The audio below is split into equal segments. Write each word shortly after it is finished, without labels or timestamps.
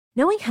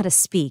Knowing how to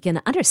speak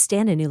and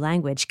understand a new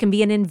language can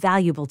be an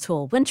invaluable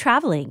tool when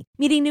traveling,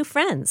 meeting new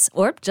friends,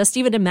 or just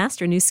even to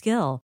master a new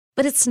skill.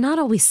 But it's not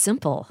always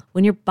simple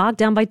when you're bogged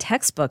down by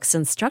textbooks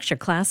and structured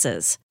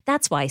classes.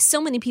 That's why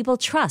so many people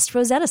trust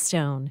Rosetta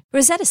Stone.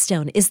 Rosetta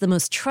Stone is the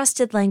most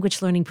trusted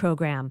language learning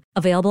program,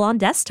 available on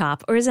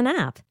desktop or as an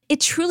app. It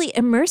truly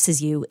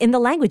immerses you in the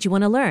language you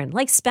want to learn,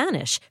 like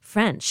Spanish,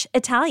 French,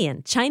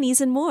 Italian,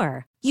 Chinese, and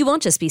more. You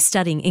won't just be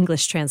studying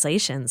English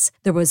translations.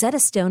 The Rosetta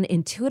Stone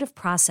intuitive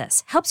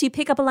process helps you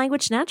pick up a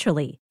language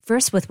naturally,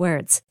 first with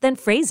words, then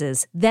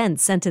phrases, then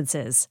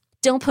sentences.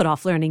 Don't put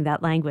off learning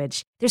that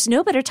language. There's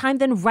no better time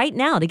than right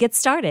now to get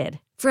started.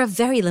 For a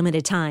very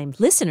limited time,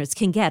 listeners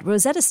can get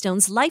Rosetta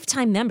Stone's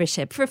lifetime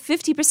membership for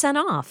 50%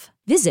 off.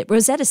 Visit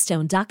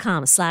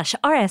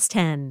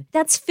rosettastone.com/rs10.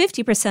 That's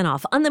 50%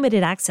 off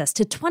unlimited access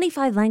to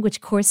 25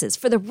 language courses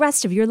for the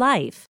rest of your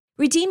life.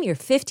 Redeem your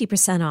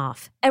 50%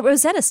 off at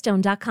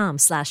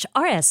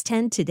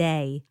rosettastone.com/rs10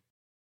 today.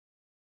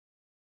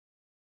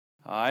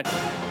 All right.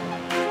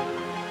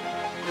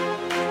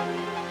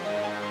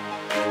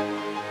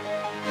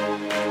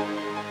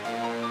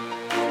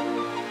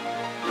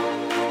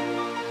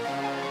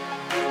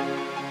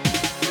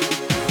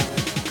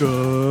 Good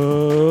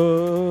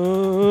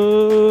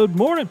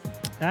morning,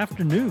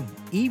 afternoon,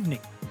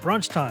 evening,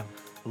 brunch time,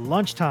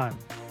 lunchtime.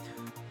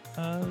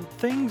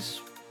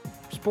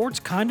 Sports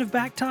kind of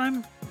back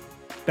time.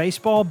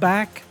 Baseball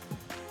back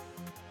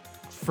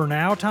for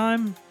now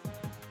time.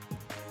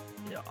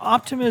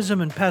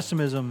 Optimism and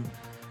pessimism.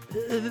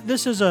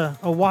 This is a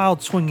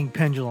wild swinging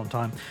pendulum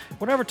time.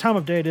 Whatever time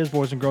of day it is,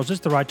 boys and girls,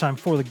 it's the right time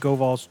for the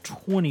GoVols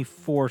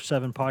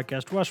 24/7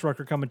 podcast. Wes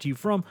Rucker coming to you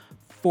from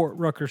Fort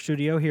Rucker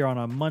Studio here on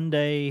a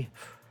Monday.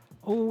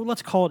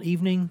 Let's call it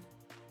evening.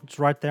 It's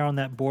right there on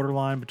that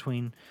borderline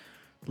between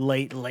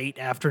late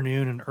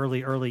afternoon and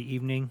early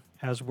evening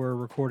as we're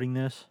recording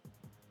this.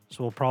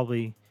 So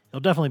it'll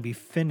definitely be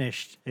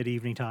finished at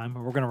evening time.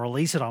 We're going to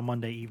release it on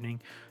Monday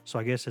evening. So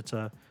I guess it's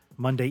a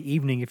Monday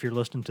evening if you're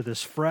listening to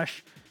this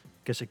fresh.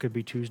 Guess it could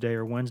be Tuesday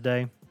or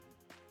Wednesday.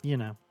 You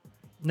know,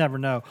 never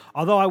know.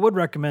 Although I would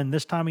recommend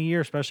this time of year,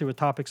 especially with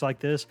topics like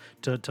this,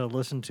 to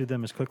listen to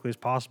them as quickly as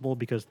possible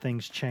because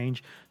things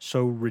change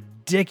so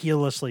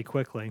ridiculously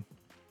quickly.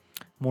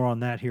 More on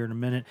that here in a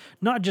minute.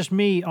 Not just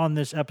me on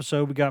this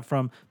episode. We got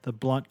from the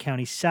Blount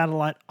County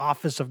Satellite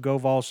Office of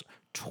GoVols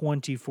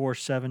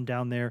 24/7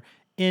 down there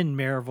in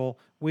Maryville.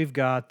 We've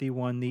got the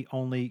one, the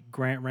only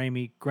Grant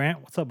Ramey.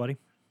 Grant, what's up, buddy?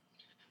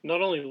 Not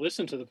only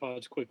listen to the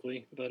pods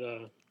quickly, but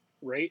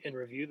rate and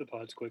review the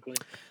pods quickly.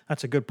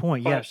 That's a good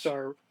point. Yes.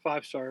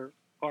 5-star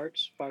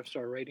parts,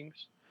 5-star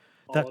ratings.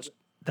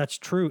 That's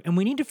true. And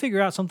we need to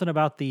figure out something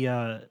about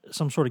the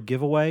some sort of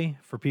giveaway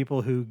for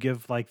people who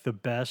give like the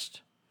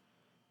best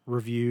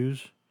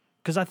reviews.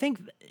 Because I think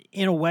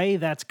in a way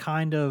that's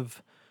kind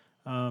of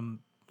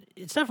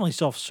it's definitely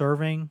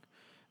self-serving.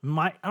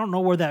 I don't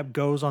know where that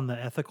goes on the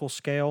ethical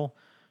scale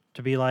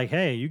to be like,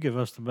 hey, you give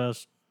us the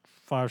best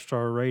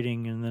 5-star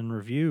rating and then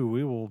review,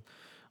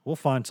 we'll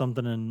find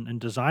something and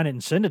design it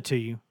and send it to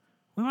you.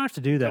 We might have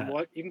to do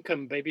that. You can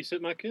come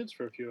babysit my kids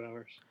for a few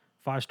hours.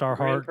 5-star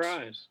hearts.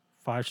 Prize.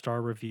 5-star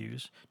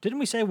reviews. Didn't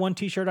we say one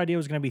T-shirt idea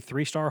was going to be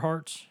 3-star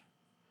hearts?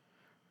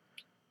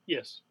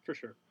 Yes, for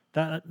sure.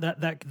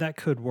 That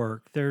could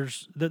work.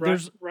 There's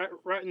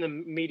right in the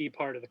meaty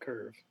part of the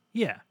curve.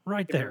 Yeah,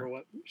 right there. I don't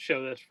remember what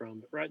show that's from,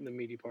 but right in the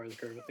meaty part of the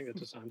curve. I think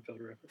that's a Seinfeld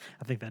reference.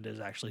 I think that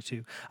is actually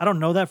too. I don't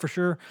know that for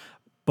sure,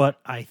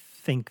 but I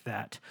think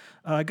that.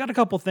 Got a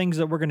couple things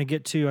that we're going to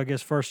get to, I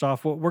guess, first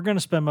off. We're going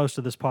to spend most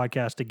of this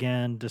podcast,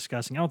 again,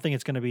 discussing. I don't think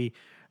it's going to be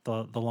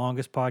the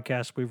longest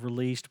podcast we've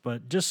released,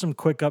 but just some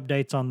quick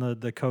updates on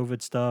the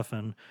COVID stuff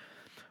and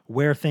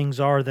where things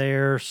are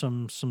there,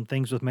 some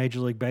things with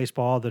Major League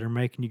Baseball that are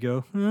making you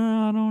go,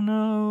 I don't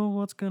know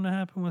what's going to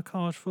happen with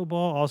college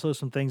football. Also,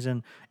 some things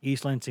in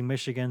East Lansing,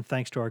 Michigan,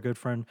 thanks to our good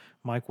friend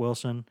Mike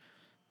Wilson,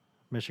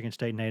 Michigan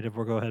State native.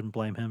 We'll go ahead and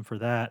blame him for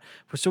that.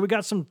 So we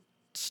got some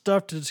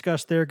stuff to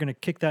discuss there. Going to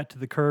kick that to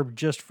the curb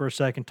just for a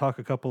second, talk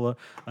a couple of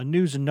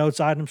news and notes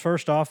items.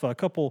 First off, a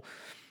couple,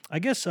 I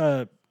guess,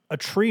 a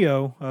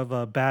trio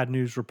of bad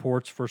news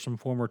reports for some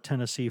former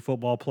Tennessee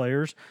football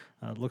players.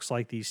 Looks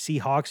like the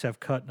Seahawks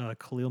have cut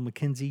Khalil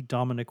McKenzie,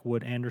 Dominic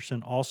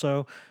Wood-Anderson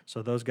also.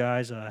 So those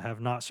guys have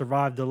not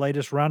survived the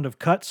latest round of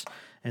cuts.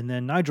 And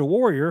then Nigel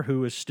Warrior,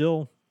 who is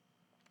still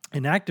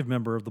an active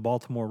member of the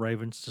Baltimore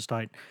Ravens,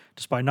 despite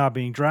not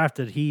being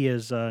drafted, he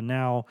is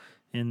now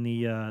in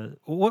the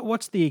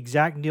what's the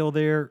exact deal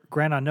there,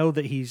 Grant? I know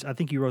that I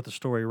think you wrote the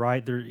story,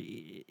 right?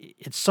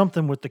 It's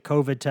something with the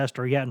COVID test,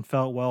 or he hadn't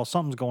felt well.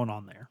 Something's going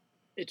on there.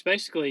 It's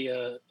basically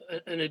an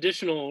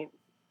additional.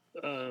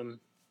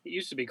 It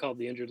used to be called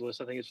the injured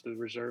list. I think it's the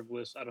reserve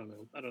list. I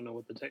don't know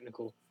what the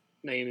technical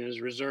name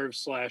is.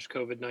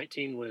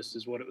 Reserve/COVID-19 list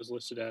is what it was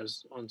listed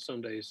as on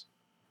Sunday's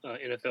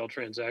NFL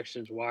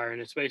Transactions Wire,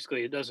 and it's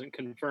basically, it doesn't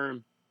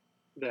confirm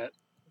that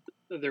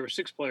there were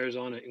 6 players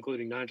on it,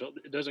 including Nigel.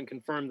 It doesn't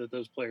confirm that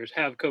those players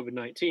have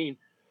COVID-19.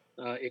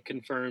 It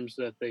confirms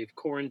that they've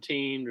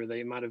quarantined or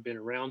they might have been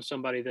around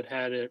somebody that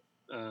had it.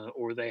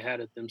 or they had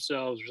it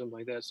themselves or something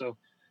like that. So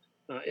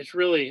it's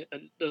really,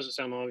 it doesn't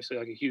sound obviously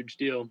like a huge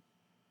deal.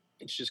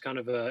 It's just kind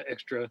of a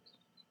extra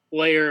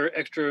layer,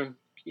 extra,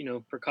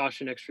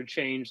 precaution, extra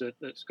change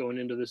that's going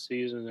into this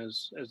season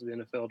as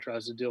the NFL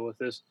tries to deal with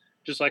this,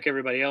 just like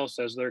everybody else,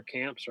 as their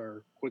camps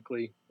are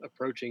quickly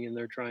approaching and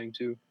they're trying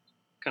to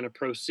kind of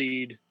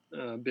proceed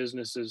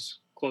business as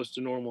close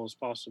to normal as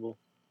possible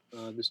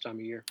this time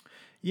of year.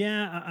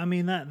 Yeah, I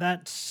mean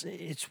that's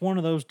it's one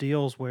of those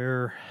deals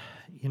where,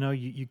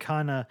 you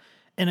kind of,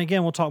 and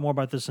again we'll talk more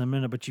about this in a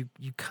minute, but you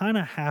kind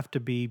of have to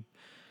be,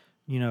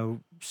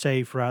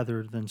 safe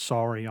rather than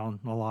sorry on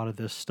a lot of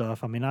this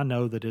stuff. I mean, I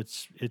know that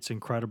it's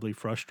incredibly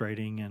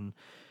frustrating, and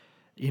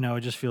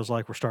it just feels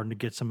like we're starting to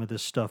get some of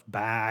this stuff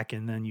back,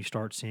 and then you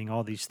start seeing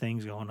all these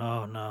things going,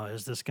 oh no,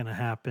 is this going to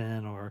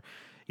happen? Or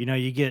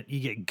you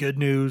get good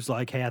news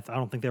like, hey, I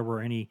don't think there were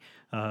any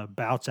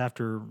bouts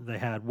after they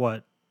had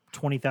what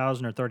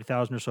 20,000 or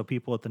 30,000 or so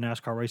people at the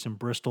NASCAR race in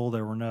Bristol.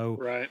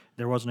 Right.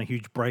 There wasn't a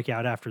huge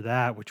breakout after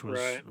that,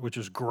 Right. which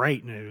was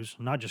great news,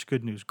 not just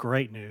good news,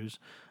 great news.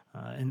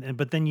 And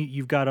but then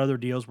you've got other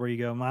deals where you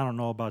go, I don't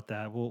know about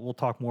that. We'll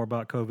talk more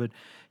about COVID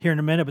here in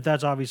a minute, but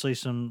that's obviously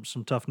some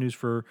tough news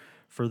for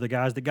the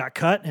guys that got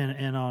cut,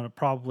 and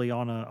probably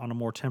on a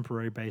more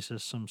temporary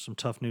basis, some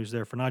tough news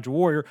there for Nigel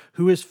Warrior,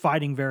 who is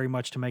fighting very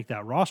much to make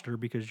that roster,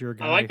 because you're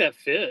a I like guy. that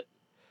fit.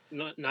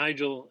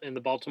 Nigel and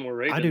the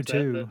Baltimore I do Ravens, that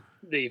too.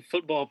 the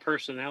football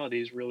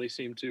personalities really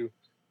seem to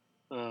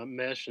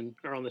mesh and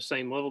are on the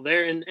same level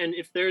there. And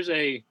if there's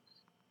I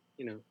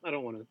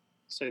don't want to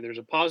say there's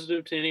a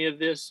positive to any of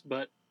this,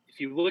 but if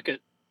you look at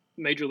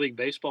Major League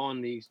Baseball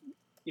and these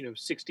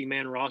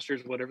 60-man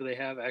rosters, whatever they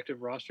have,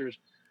 active rosters,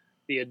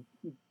 the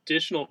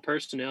additional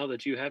personnel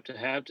that you have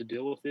to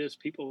deal with this,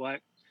 people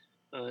like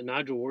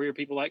Nigel Warrior,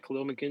 people like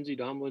Khalil McKenzie,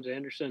 Don Woods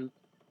Anderson,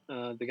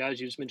 the guys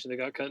you just mentioned that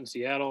got cut in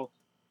Seattle,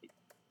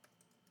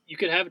 you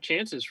could have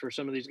chances for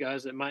some of these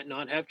guys that might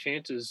not have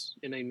chances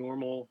in a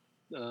normal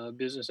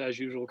business as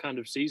usual kind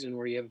of season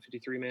where you have a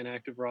 53-man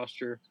active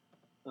roster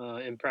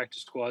and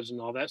practice squads and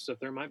all that stuff.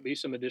 There might be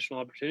some additional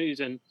opportunities.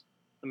 And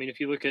I mean, if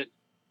you look at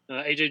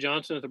AJ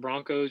Johnson at the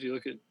Broncos, you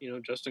look at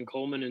Justin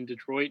Coleman in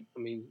Detroit. I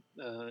mean,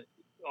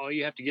 all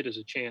you have to get is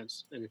a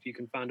chance, and if you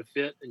can find a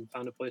fit and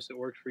find a place that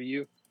works for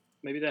you,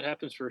 maybe that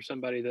happens for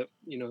somebody that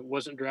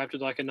wasn't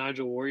drafted like a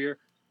Nigel Warrior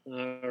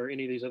or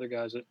any of these other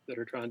guys that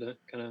are trying to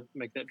kind of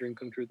make that dream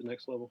come true at the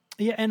next level.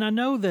 Yeah, and I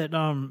know that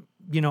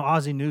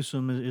Ozzie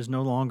Newsome is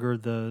no longer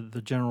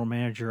the general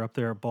manager up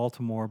there at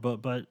Baltimore,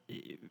 but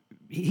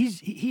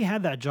he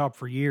had that job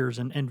for years,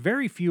 and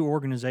very few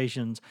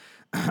organizations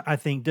I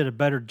think did a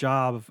better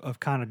job of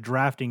kind of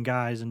drafting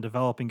guys and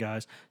developing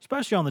guys,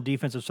 especially on the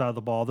defensive side of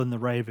the ball, than the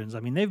Ravens. I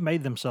mean, they've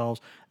made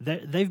themselves,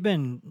 they've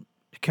been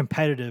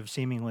competitive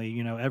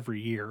seemingly every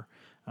year.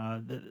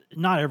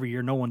 Not every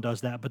year, no one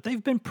does that, but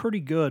they've been pretty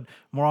good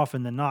more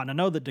often than not. And I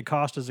know that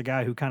DeCosta is a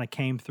guy who kind of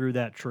came through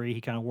that tree.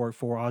 He kind of worked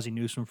for Ozzie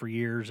Newsome for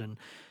years, and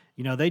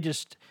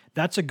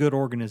that's a good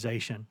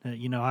organization.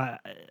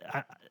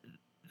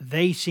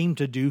 They seem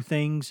to do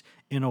things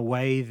in a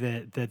way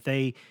that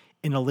they,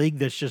 in a league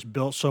that's just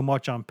built so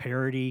much on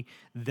parity,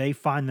 they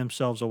find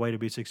themselves a way to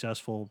be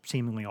successful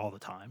seemingly all the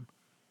time.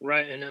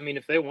 Right, and I mean,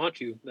 if they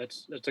want you,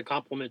 that's a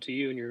compliment to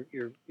you and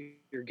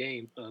your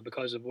game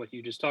because of what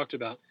you just talked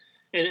about.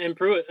 And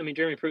Pruitt, I mean,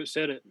 Jeremy Pruitt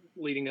said it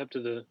leading up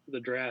to the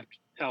draft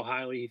how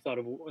highly he thought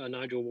of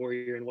Nigel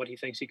Warrior and what he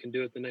thinks he can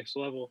do at the next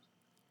level.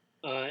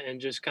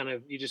 And just kind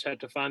of, you just have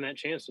to find that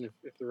chance. And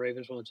if the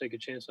Ravens want to take a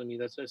chance on you,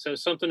 that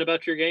says something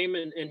about your game.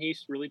 And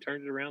he's really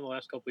turned it around the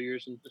last couple of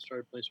years and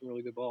started playing some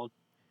really good ball. And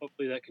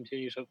hopefully that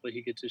continues. Hopefully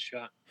he gets his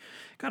shot.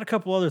 Got a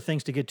couple other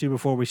things to get to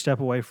before we step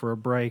away for a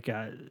break.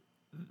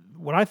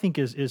 What I think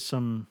is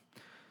some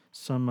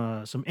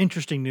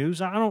interesting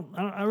news.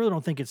 I really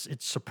don't think it's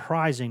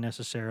surprising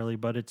necessarily,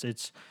 but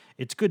it's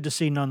good to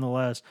see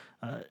nonetheless.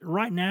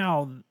 Right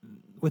now,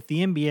 with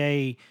the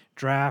NBA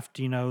draft,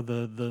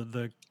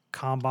 the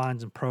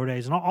combines and pro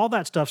days and all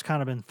that stuff's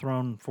kind of been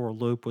thrown for a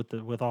loop with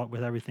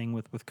everything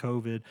with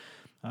COVID.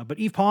 But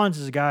Yves Pons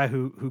is a guy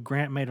who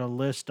Grant made a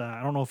list.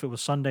 I don't know if it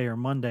was Sunday or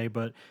Monday,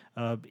 but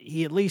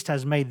he at least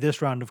has made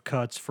this round of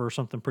cuts for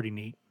something pretty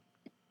neat.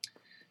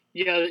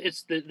 Yeah,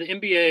 it's the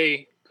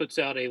NBA puts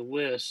out a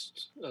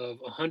list of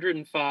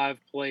 105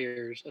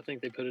 players. I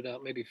think they put it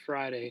out maybe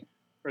Friday,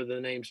 or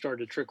the names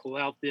started to trickle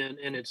out then.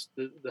 And it's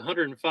the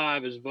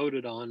 105 is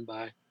voted on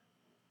by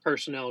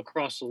personnel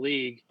across the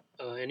league.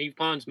 And Yves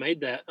Pons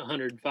made that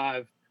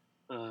 105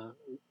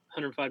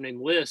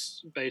 name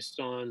list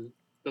based on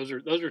those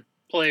are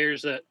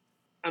players that,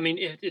 I mean,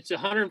 it's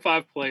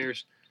 105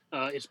 players.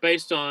 It's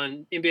based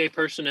on NBA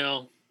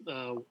personnel,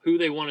 who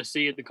they want to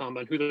see at the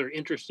combine, who they're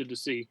interested to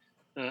see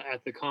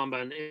at the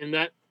combine. And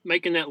that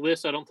making that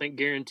list, I don't think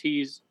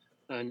guarantees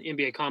an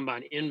NBA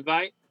combine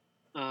invite,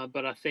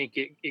 but I think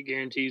it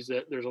guarantees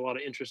that there's a lot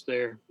of interest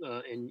there,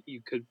 and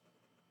you could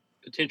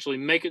potentially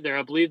make it there.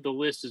 I believe the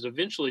list is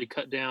eventually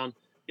cut down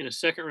in a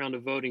second round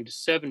of voting to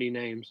 70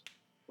 names.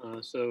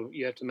 So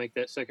you have to make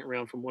that second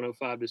round from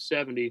 105 to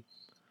 70.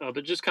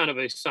 But just kind of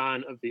a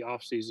sign of the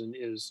offseason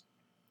is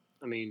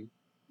I mean,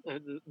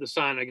 the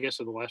sign, I guess,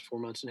 of the last 4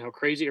 months and how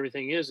crazy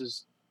everything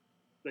is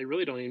they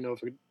really don't even know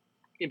if an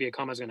NBA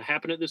Combine is going to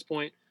happen at this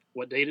point,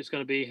 what date it's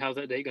going to be, how's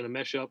that date going to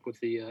mesh up with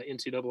the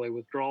NCAA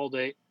withdrawal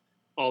date,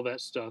 all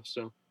that stuff.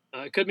 So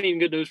it could mean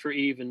good news for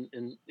Eve, and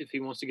if he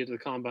wants to get to the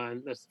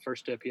Combine, that's the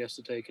first step he has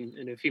to take.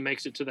 And if he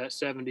makes it to that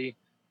 70,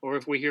 or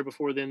if we hear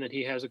before then that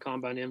he has a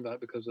Combine invite,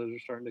 because those are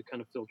starting to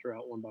kind of filter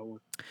out one by one.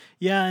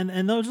 Yeah,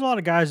 and there's a lot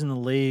of guys in the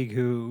league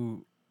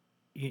who,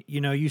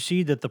 you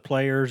see that the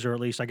players, or at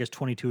least I guess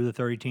 22 of the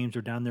 30 teams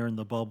are down there in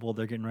the bubble.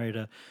 They're getting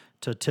ready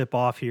to tip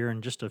off here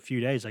in just a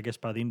few days, I guess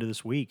by the end of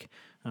this week,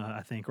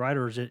 I think, right?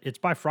 Or is it's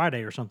by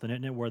Friday or something,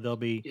 isn't it? Where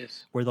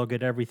Yes. where they'll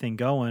get everything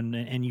going.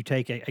 And you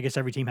take, I guess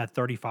every team had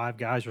 35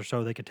 guys or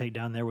so they could take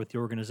down there with the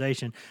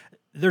organization.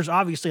 There's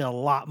obviously a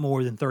lot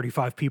more than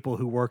 35 people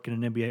who work in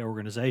an NBA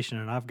organization.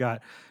 And I've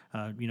got,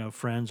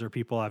 friends or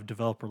people I've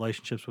developed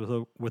relationships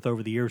with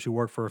over the years who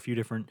work for a few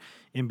different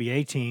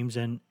NBA teams.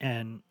 And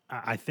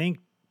I think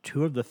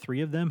two of the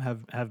three of them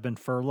have been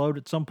furloughed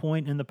at some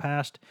point in the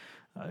past,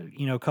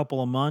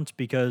 couple of months,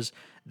 because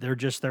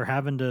they're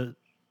having to,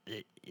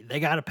 they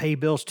got to pay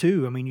bills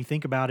too. I mean, you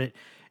think about it,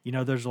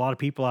 there's a lot of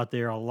people out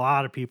there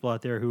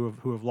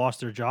who have lost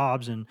their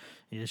jobs, and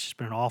it's just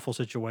been an awful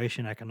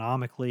situation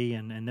economically.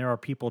 And there are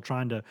people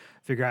trying to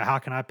figure out, how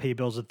can I pay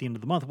bills at the end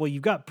of the month? Well,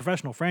 you've got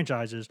professional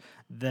franchises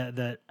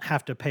that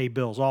have to pay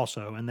bills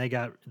also. And they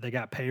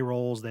got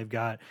payrolls, they've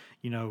got,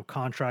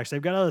 contracts,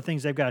 they've got other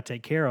things they've got to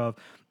take care of.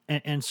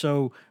 And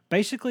so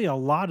basically a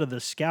lot of the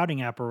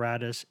scouting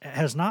apparatus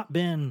it's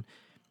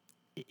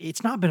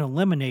not been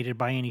eliminated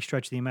by any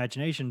stretch of the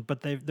imagination, but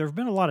there have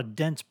been a lot of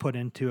dents put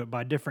into it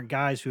by different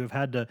guys who have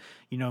had to,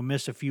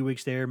 miss a few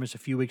weeks there, miss a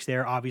few weeks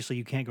there. Obviously,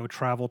 you can't go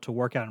travel to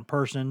work out in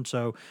person,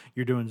 so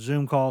you're doing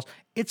Zoom calls.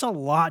 It's a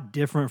lot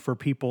different for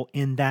people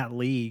in that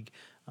league,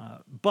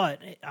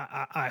 but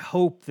I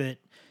hope that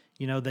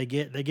they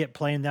get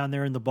playing down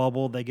there in the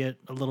bubble. They get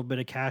a little bit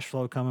of cash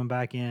flow coming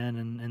back in,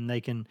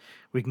 and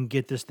we can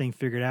get this thing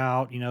figured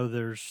out.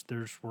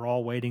 We're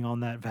all waiting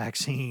on that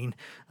vaccine,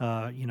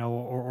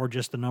 or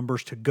just the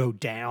numbers to go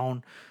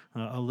down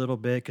a little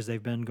bit, because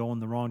they've been going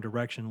the wrong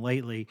direction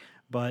lately.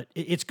 But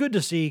it's good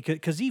to see,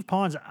 because Yves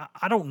Pons,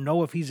 I don't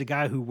know if he's a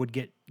guy who would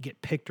get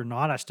picked or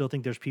not. I still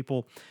think there's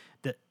people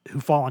who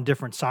fall on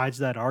different sides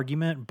of that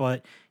argument,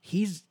 but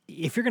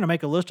if you're going to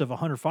make a list of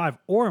 105,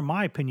 or in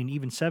my opinion,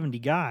 even 70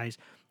 guys,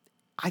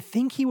 I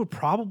think he would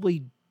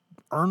probably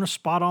earn a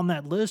spot on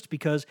that list,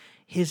 because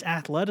his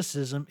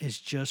athleticism is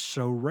just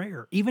so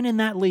rare, even in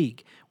that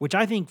league, which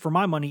I think, for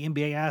my money,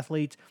 NBA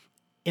athletes,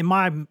 in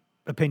my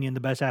opinion, the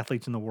best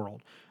athletes in the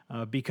world,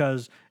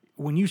 because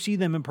when you see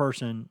them in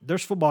person,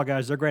 there's football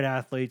guys, they're great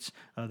athletes.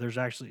 There's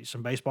actually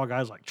some baseball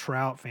guys like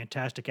Trout,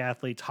 fantastic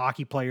athletes.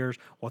 Hockey players,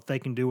 what they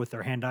can do with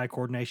their hand-eye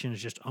coordination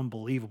is just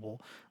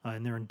unbelievable,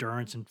 and their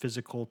endurance and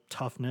physical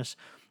toughness.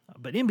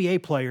 But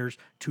NBA players,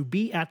 to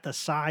be at the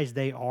size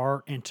they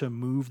are and to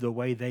move the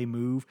way they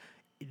move,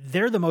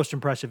 they're the most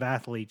impressive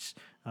athletes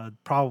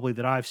probably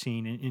that I've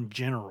seen in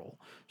general.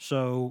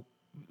 So,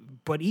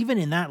 but even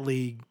in that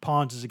league,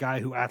 Pons is a guy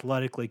who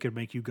athletically could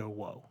make you go,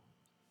 whoa.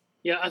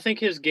 Yeah, I think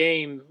his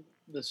game,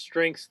 the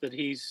strengths that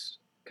he's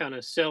kind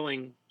of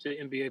selling to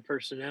NBA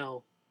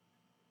personnel,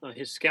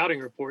 his scouting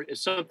report,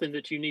 is something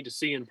that you need to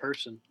see in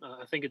person.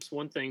 I think it's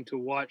one thing to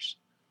watch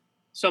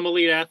some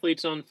elite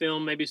athletes on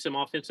film, maybe some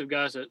offensive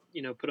guys that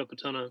put up a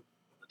ton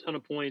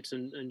of points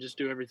and just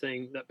do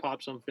everything that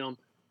pops on film.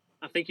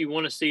 I think you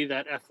want to see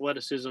that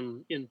athleticism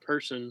in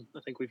person. I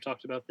think we've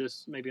talked about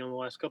this maybe on the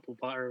last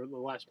the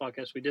last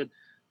podcast we did,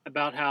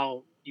 about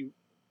how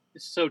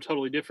it's so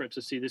totally different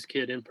to see this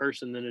kid in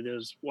person than it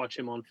is watch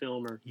him on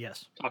film or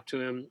talk to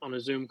him on a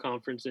Zoom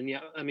conference. And yeah,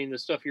 I mean, the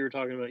stuff you were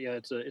talking about, yeah,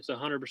 it's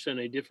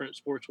 100% a different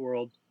sports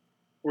world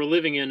we're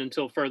living in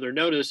until further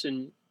notice.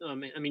 And I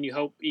mean, you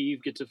hope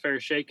Eve gets a fair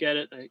shake at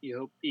it. You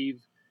hope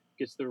Eve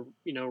gets the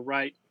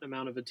right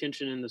amount of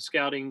attention in the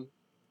scouting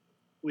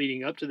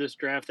leading up to this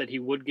draft that he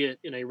would get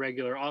in a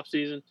regular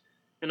offseason.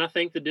 And I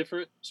think the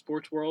different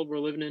sports world we're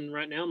living in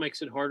right now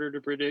makes it harder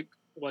to predict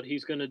what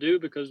he's going to do,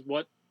 because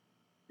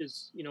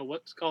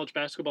what's college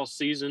basketball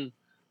season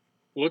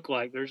look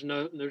like? There's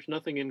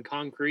nothing in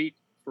concrete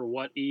for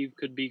what Eve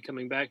could be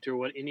coming back to, or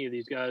what any of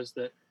these guys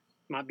that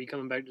might be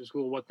coming back to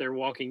school, what they're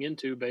walking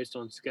into based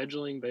on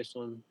scheduling, based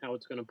on how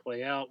it's going to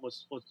play out.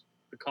 What's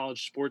the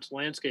college sports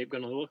landscape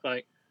going to look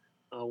like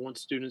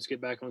once students get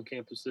back on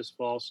campus this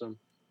fall? So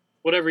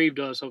whatever Eve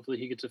does, hopefully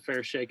he gets a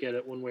fair shake at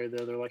it one way or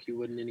the other, like he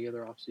would in any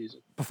other offseason.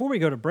 Before we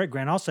go to break,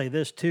 Grant, I'll say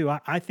this too.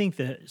 I think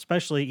that,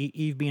 especially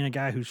Eve being a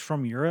guy who's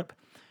from Europe,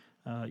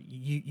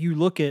 you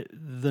look at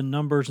the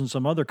numbers in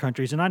some other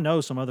countries, and I know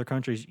some other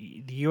countries,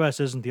 the U.S.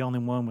 isn't the only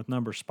one with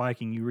numbers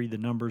spiking. You read the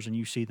numbers and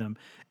you see them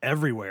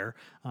everywhere.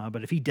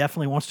 But if he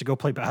definitely wants to go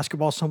play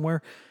basketball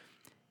somewhere,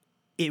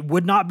 it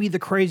would not be the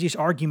craziest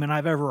argument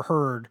I've ever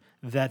heard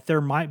that there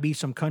might be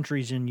some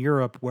countries in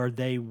Europe where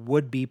they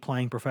would be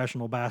playing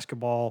professional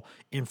basketball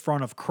in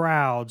front of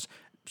crowds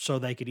so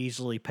they could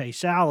easily pay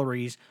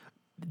salaries.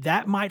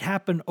 That might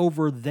happen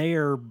over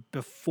there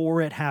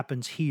before it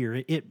happens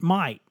here. It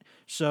might.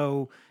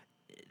 So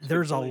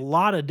there's a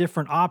lot of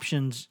different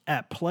options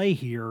at play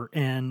here.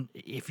 And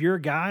if you're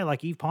a guy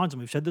like Yves Ponsonby,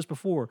 we've said this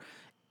before,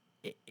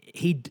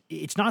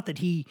 it's not that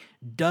he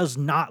does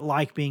not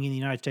like being in the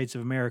United States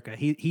of America.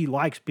 He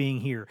likes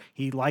being here.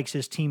 He likes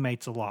his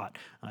teammates a lot.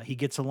 He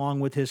gets along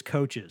with his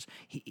coaches.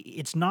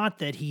 It's not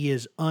that he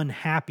is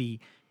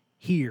unhappy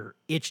here.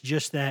 It's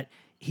just that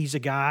he's a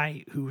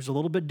guy who's a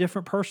little bit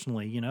different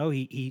personally. You know,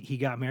 he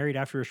got married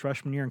after his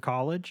freshman year in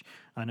college.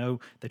 I know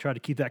they tried to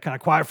keep that kind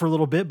of quiet for a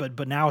little bit,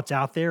 but now it's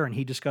out there and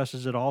he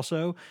discusses it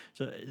also.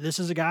 So this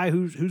is a guy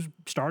who's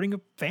starting a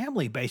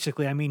family,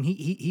 basically. I mean,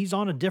 he's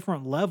on a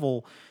different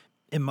level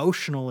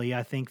emotionally,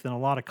 I think, than a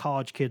lot of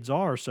college kids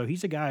are. So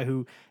he's a guy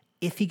who,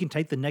 if he can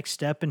take the next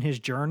step in his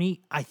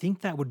journey, I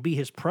think that would be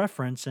his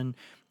preference. And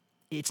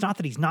it's not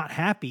that he's not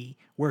happy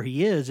where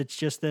he is. It's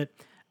just that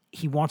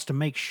he wants to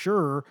make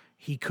sure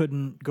he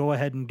couldn't go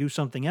ahead and do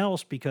something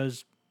else,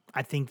 because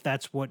I think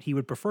that's what he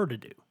would prefer to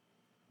do.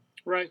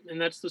 Right. And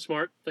that's the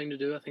smart thing to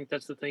do. I think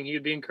that's the thing he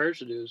would be encouraged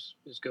to do is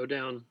go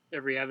down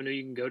every avenue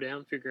you can go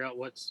down, figure out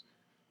what's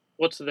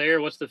there,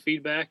 what's the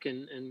feedback,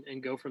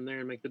 and go from there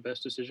and make the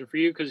best decision for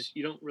you, because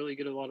you don't really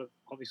get a lot of,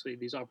 obviously,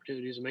 these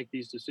opportunities to make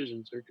these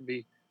decisions. There could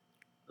be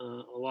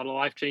a lot of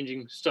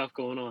life-changing stuff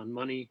going on,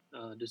 money,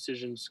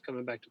 decisions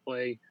coming back to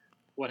play,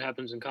 what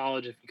happens in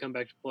college if you come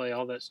back to play,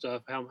 all that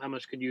stuff. How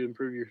much could you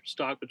improve your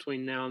stock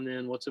between now and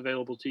then? What's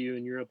available to you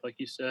in Europe, like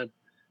you said?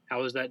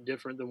 How is that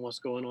different than what's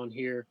going on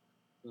here?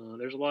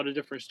 There's a lot of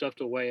different stuff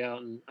to weigh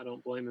out, and I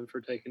don't blame him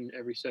for taking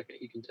every second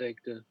he can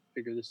take to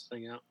figure this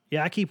thing out.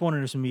 Yeah, I keep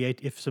wondering if some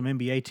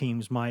NBA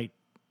teams might,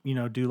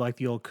 do like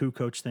the old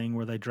Kukoc thing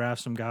where they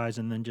draft some guys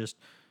and then just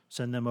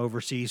send them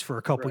overseas for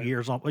a couple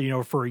years,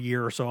 for a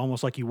year or so,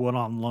 almost like you would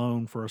on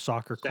loan for a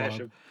soccer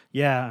club.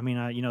 Yeah, I mean,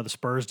 the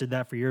Spurs did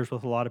that for years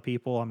with a lot of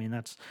people. I mean,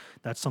 that's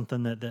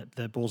something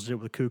that Bulls did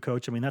with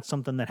Kukoc. I mean, that's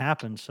something that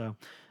happened. So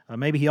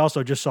maybe he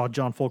also just saw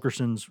John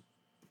Fulkerson's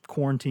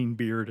quarantine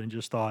beard and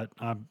just thought,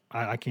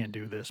 I can't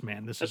do this,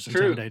 man. This is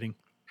intimidating.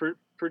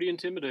 Pretty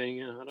intimidating.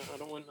 Yeah, I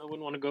wouldn't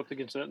want to go up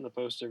against that in the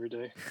post every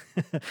day.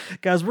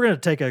 Guys, we're going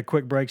to take a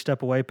quick break,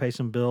 step away, pay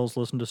some bills,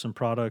 listen to some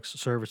products,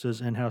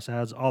 services, in-house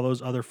ads, all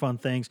those other fun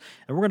things.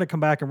 And we're going to come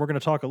back and we're going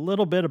to talk a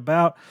little bit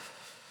about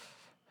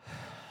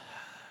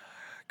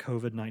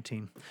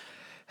COVID-19.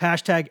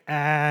 Hashtag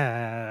ad.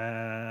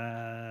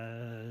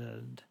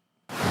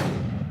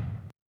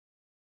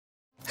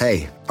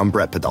 Hey, I'm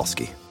Brett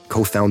Podolsky,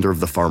 co-founder of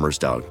The Farmer's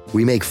Dog.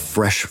 We make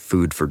fresh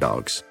food for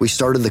dogs. We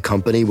started the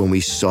company when we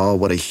saw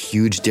what a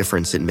huge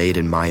difference it made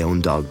in my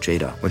own dog,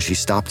 Jada, when she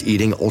stopped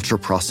eating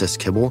ultra-processed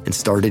kibble and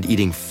started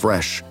eating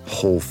fresh,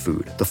 whole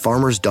food. The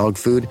Farmer's Dog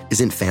food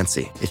isn't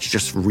fancy. It's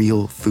just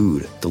real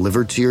food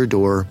delivered to your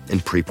door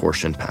in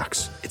pre-portioned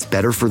packs. It's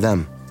better for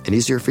them and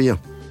easier for you.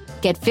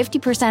 Get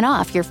 50%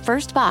 off your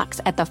first box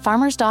at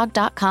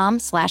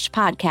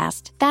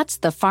thefarmersdog.com/podcast. That's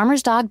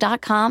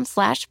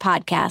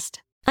thefarmersdog.com/podcast.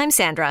 I'm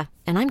Sandra,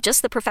 and I'm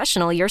just the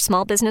professional your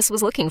small business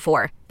was looking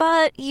for.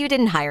 But you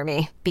didn't hire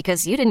me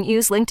because you didn't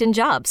use LinkedIn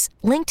Jobs.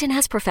 LinkedIn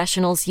has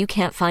professionals you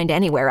can't find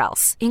anywhere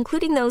else,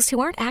 including those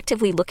who aren't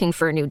actively looking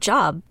for a new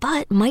job,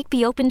 but might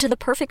be open to the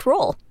perfect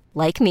role,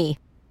 like me.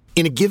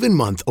 In a given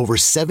month, over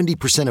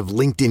 70% of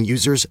LinkedIn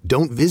users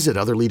don't visit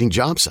other leading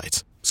job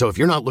sites. So if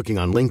you're not looking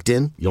on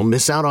LinkedIn, you'll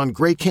miss out on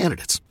great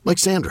candidates like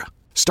Sandra.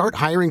 Start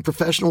hiring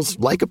professionals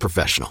like a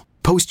professional.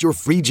 Post your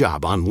free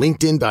job on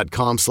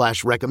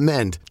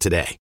linkedin.com/recommend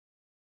today.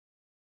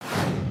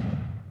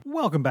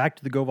 Welcome back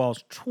to the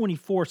GoVols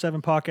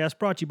 24/7 podcast,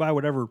 brought to you by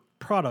whatever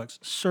products,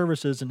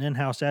 services, and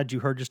in-house ads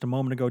you heard just a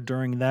moment ago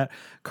during that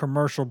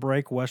commercial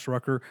break. Wes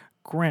Rucker,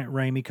 Grant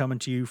Ramey coming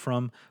to you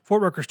from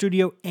Fort Rucker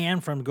Studio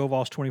and from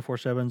GoVols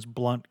 24/7's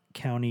Blount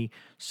County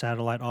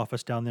satellite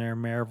office down there in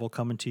Maryville,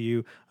 coming to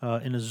you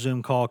in a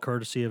Zoom call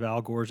courtesy of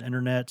Al Gore's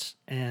Internets.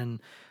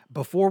 And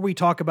before we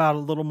talk about a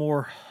little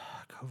more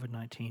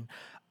COVID-19,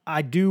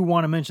 I do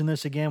want to mention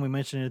this again. We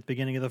mentioned it at the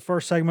beginning of the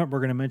first segment. We're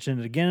going to mention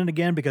it again and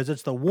again because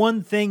it's the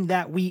one thing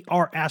that we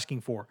are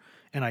asking for.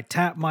 And I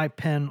tap my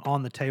pen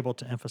on the table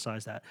to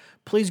emphasize that.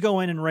 Please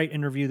go in and rate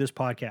and review this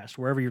podcast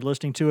wherever you're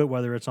listening to it,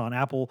 whether it's on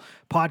Apple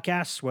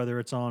Podcasts, whether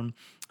it's on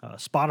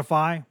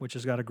Spotify, which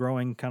has got a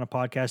growing kind of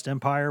podcast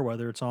empire,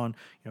 whether it's on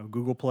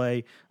Google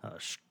Play,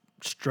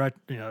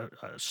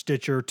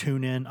 Stitcher,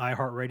 TuneIn,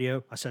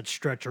 iHeartRadio. I said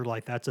Stretcher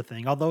like that's a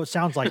thing. Although it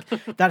sounds like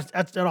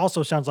that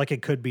also sounds like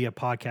it could be a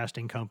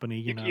podcasting company.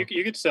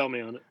 You could sell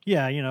me on it.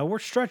 Yeah, we're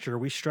Stretcher.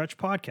 We stretch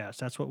podcasts.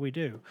 That's what we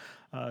do.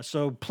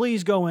 So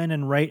please go in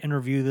and rate and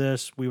review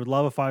this. We would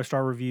love a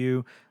 5-star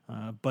review.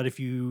 But if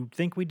you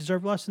think we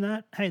deserve less than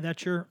that, hey,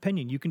 that's your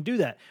opinion. You can do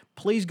that.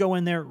 Please go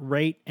in there,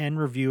 rate and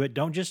review it.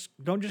 Don't just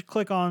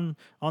click on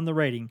the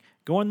rating.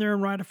 Go in there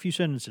and write a few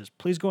sentences.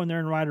 Please go in there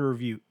and write a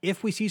review.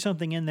 If we see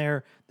something in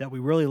there that we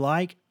really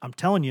like, I'm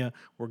telling you,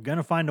 we're going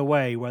to find a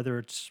way, whether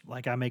it's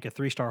like I make a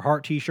 3-star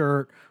heart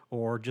t-shirt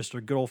or just a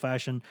good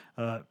old-fashioned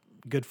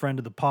good friend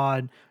of the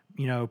pod,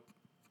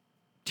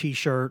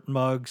 t-shirt,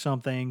 mug,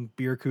 something,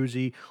 beer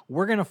koozie.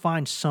 We're going to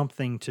find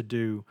something to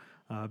do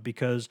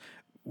because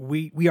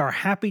we are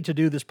happy to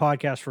do this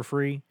podcast for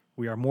free.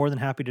 We are more than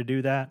happy to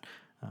do that.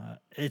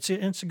 It's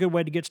a good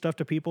way to get stuff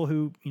to people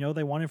who,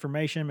 they want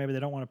information. Maybe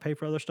they don't want to pay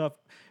for other stuff.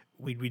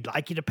 We'd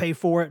like you to pay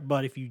for it,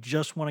 but if you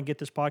just want to get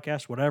this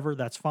podcast, whatever,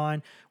 that's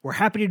fine. We're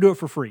happy to do it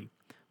for free,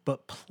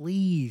 but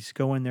please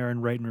go in there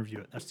and rate and review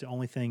it. That's the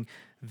only thing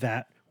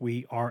that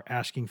we are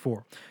asking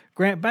for.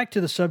 Grant, back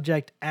to the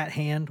subject at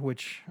hand,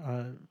 which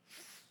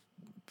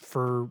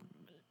for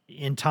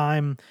in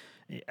time,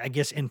 I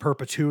guess in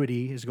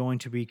perpetuity, is going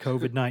to be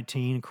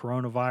COVID-19,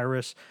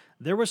 coronavirus.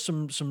 There was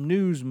some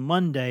news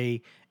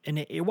Monday, and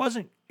it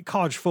wasn't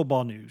college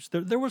football news.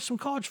 There was some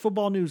college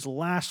football news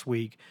last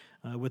week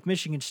with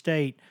Michigan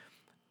State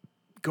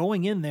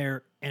going in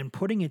there and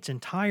putting its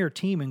entire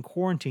team in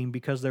quarantine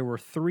because there were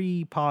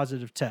 3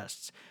 positive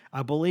tests.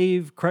 I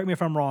believe, correct me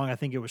if I'm wrong, I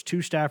think it was 2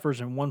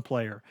 staffers and 1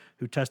 player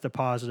who tested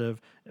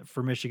positive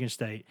for Michigan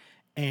State.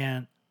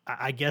 And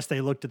I guess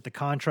they looked at the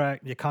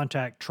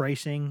contact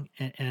tracing,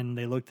 and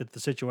they looked at the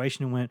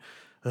situation and went,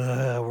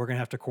 we're going to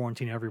have to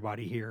quarantine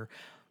everybody here.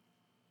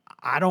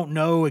 I don't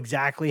know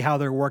exactly how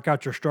their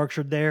workouts are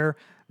structured there.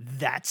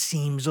 That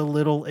seems a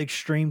little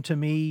extreme to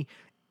me.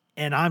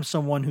 And I'm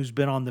someone who's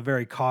been on the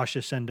very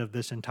cautious end of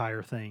this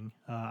entire thing.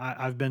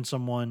 I've been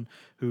someone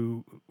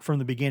who, from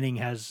the beginning,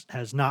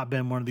 has not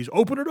been one of these,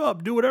 open it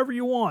up, do whatever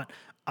you want.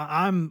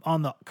 I'm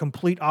on the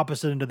complete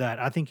opposite end of that.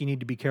 I think you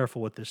need to be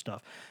careful with this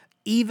stuff.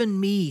 Even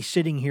me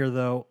sitting here,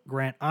 though,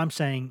 Grant, I'm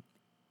saying,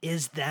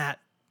 is that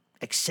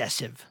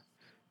excessive?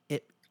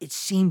 It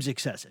seems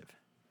excessive.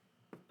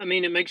 I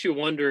mean, it makes you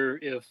wonder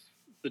if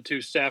the 2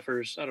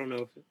 staffers, I don't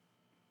know if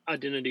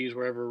identities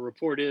were ever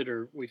reported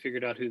or we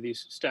figured out who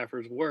these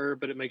staffers were,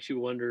 but it makes you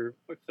wonder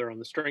if they're on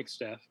the strength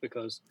staff,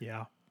 because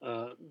that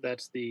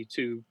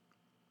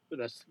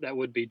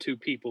would be 2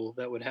 people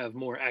that would have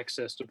more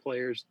access to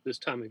players this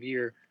time of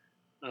year,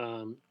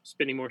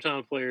 spending more time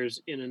with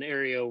players in an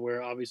area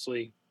where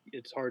obviously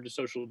it's hard to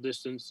social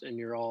distance and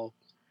you're all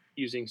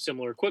using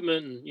similar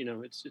equipment,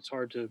 and it's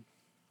hard to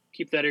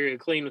keep that area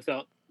clean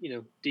without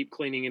deep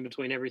cleaning in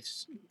between every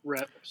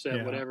rep,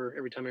 set, whatever,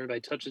 every time everybody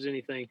touches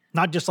anything.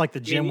 Not just like the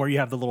gym where you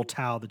have the little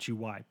towel that you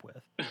wipe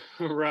with.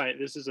 Right.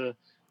 This is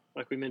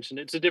like we mentioned,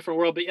 it's a different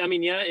world. But I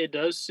mean, it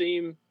does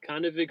seem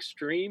kind of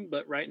extreme,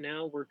 but right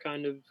now we're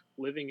kind of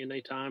living in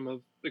a time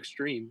of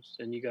extremes,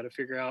 and you got to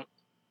figure out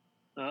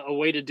a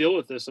way to deal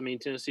with this. I mean,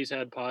 Tennessee's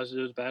had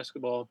positives.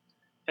 Basketball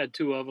had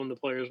 2 of them. The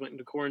players went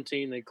into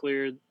quarantine. They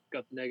cleared,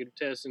 got the negative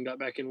test, and got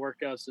back in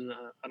workouts. And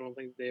I don't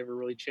think they ever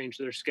really changed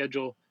their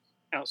schedule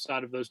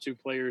outside of those 2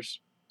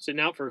 players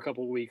sitting out for a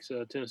couple of weeks.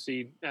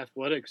 Tennessee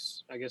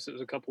Athletics, I guess it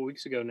was a couple of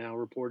weeks ago now,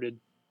 reported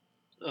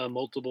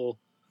multiple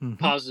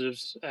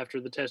positives after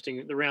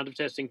the round of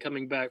testing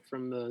coming back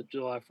from the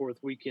July 4th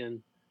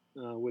weekend,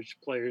 which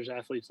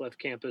athletes left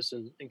campus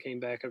and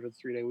came back after the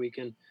 3-day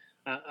weekend.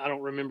 I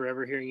don't remember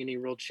ever hearing any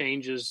real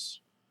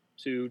changes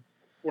to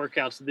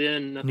workouts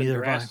then, nothing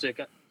drastic.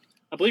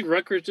 I believe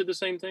Rutgers did the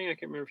same thing. I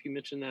can't remember if you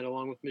mentioned that,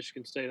 along with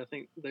Michigan State. I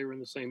think they were in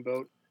the same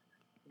boat.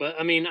 But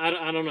I mean,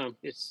 I don't know.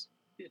 It's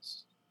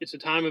a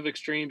time of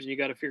extremes, and you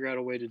got to figure out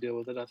a way to deal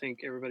with it. I think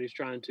everybody's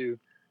trying to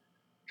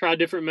try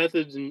different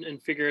methods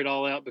and figure it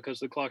all out, because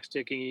the clock's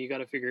ticking and you got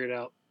to figure it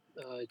out.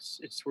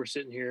 We're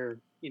sitting here,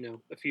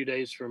 a few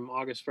days from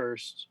August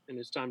 1st, and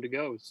it's time to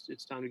go.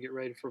 It's time to get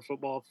ready for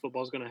football.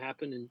 Football's going to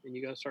happen, and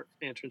you got to start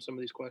answering some of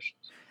these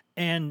questions.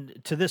 And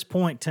to this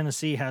point,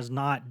 Tennessee has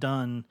not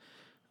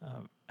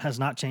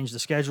changed the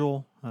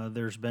schedule.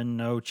 There's been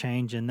no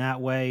change in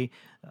that way.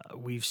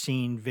 We've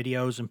seen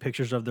videos and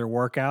pictures of their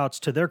workouts.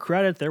 To their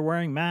credit, they're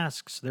wearing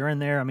masks. They're in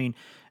there. I mean,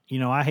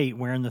 I hate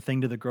wearing the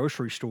thing to the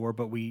grocery store,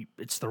 but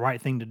it's the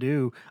right thing to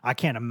do. I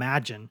can't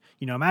imagine,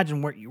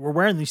 imagine we're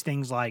wearing these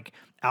things like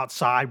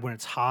outside when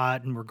it's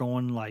hot, and we're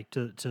going like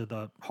to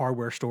the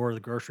hardware store or the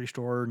grocery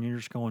store, and you're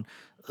just going,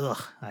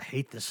 ugh, I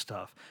hate this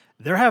stuff.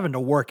 They're having to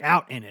work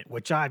out in it,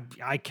 which I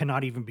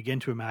cannot even begin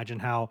to imagine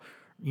how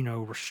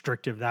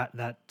restrictive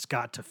that's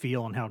got to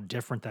feel and how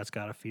different that's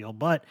got to feel.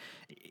 But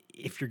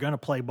if you're going to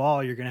play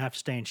ball, you're going to have to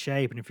stay in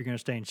shape. And if you're going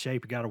to stay in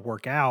shape, you got to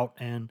work out.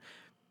 And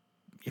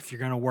if you're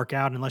going to work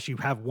out, unless you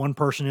have one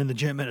person in the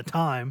gym at a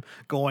time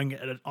going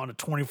on a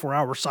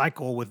 24-hour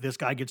cycle with this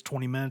guy gets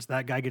 20 minutes,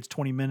 that guy gets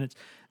 20 minutes,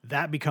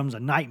 that becomes a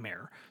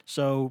nightmare.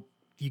 So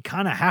you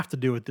kind of have to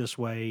do it this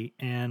way.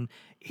 And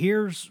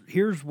here's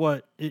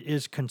what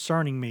is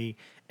concerning me,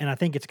 and I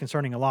think it's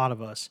concerning a lot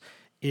of us,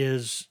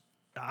 is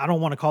I don't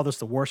want to call this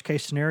the worst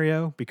case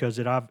scenario, because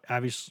it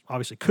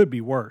obviously could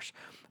be worse.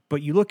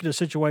 But you look at a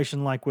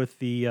situation like with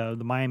the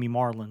Miami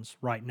Marlins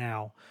right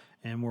now,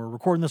 and we're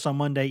recording this on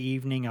Monday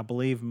evening. I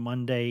believe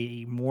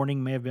Monday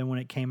morning may have been when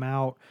it came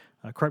out.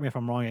 Correct me if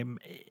I'm wrong.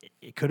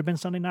 It could have been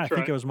Sunday night. I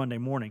think it was Monday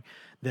morning.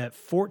 That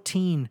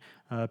 14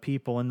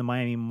 people in the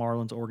Miami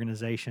Marlins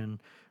organization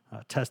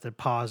tested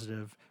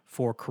positive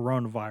for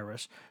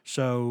coronavirus.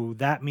 So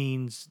that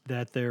means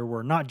that there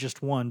were not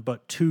just 1,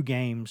 but 2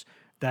 games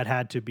that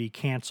had to be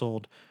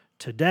canceled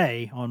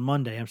today on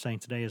Monday. I'm saying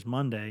today is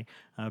Monday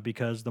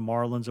because the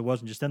Marlins, it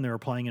wasn't just them, they were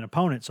playing an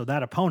opponent. So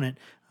that opponent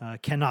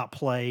cannot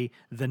play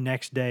the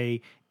next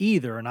day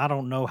either. And I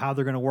don't know how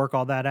they're going to work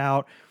all that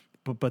out.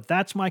 But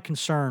that's my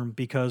concern,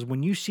 because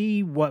when you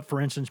see what, for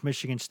instance,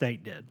 Michigan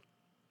State did,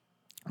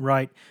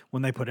 right,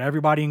 when they put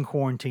everybody in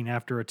quarantine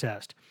after a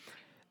test,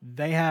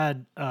 they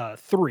had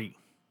three.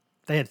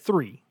 They had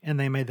three, and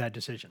they made that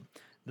decision.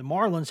 The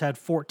Marlins had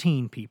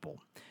 14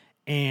 people.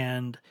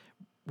 And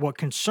what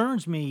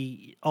concerns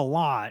me a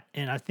lot,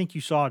 and I think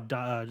you saw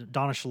Donna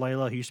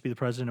Shalala, who used to be the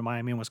president of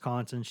Miami and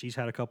Wisconsin, she's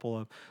had a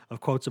couple of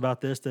quotes about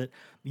this that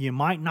you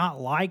might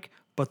not like,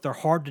 but they're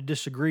hard to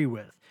disagree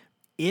with.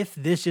 If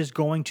this is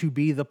going to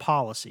be the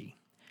policy,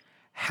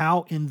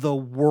 how in the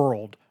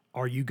world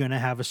are you going to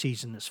have a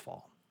season this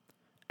fall?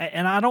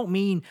 And I don't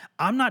mean,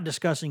 I'm not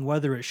discussing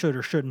whether it should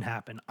or shouldn't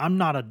happen. I'm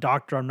not a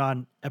doctor. I'm not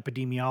an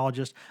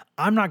epidemiologist.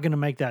 I'm not going to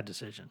make that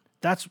decision.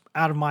 That's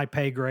out of my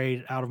pay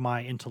grade, out of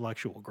my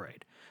intellectual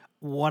grade.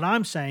 What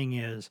I'm saying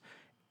is,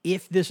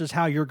 if this is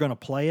how you're going to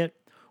play it,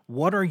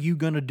 what are you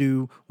going to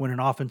do when an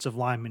offensive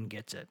lineman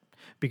gets it?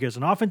 Because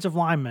an offensive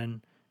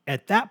lineman,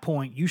 at that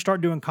point, you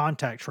start doing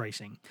contact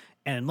tracing.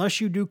 And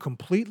unless you do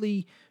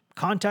completely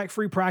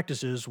contact-free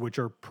practices, which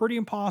are pretty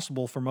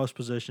impossible for most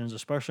positions,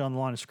 especially on the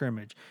line of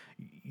scrimmage,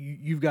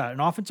 you've got an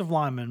offensive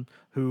lineman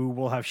who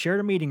will have shared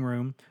a meeting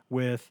room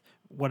with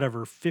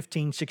whatever,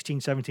 15,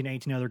 16, 17,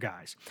 18 other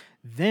guys.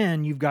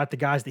 Then you've got the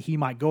guys that he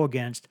might go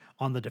against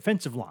on the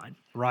defensive line,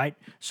 right?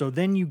 So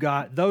then you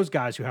got those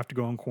guys who have to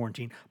go in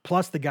quarantine,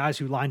 plus the guys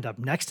who lined up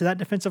next to that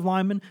defensive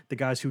lineman, the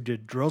guys who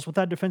did drills with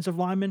that defensive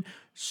lineman.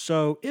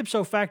 So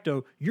ipso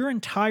facto, your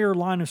entire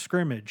line of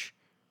scrimmage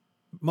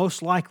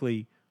most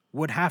likely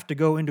would have to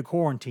go into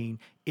quarantine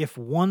if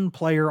one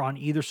player on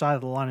either side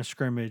of the line of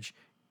scrimmage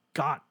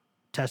got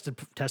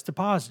tested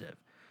positive.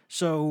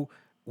 So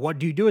what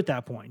do you do at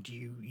that point? Do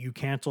you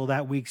cancel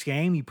that week's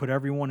game? You put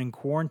everyone in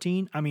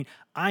quarantine? I mean,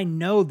 I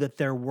know that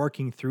they're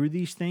working through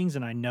these things,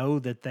 and I know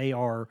that they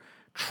are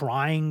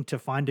trying to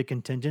find a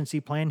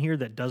contingency plan here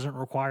that doesn't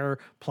require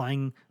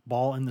playing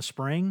ball in the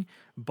spring.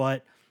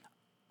 But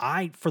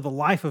for the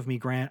life of me,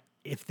 Grant,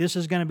 if this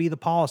is going to be the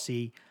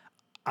policy,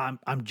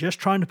 I'm just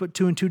trying to put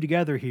two and two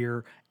together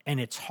here, and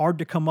it's hard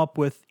to come up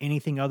with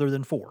anything other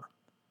than four.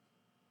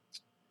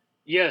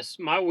 Yes,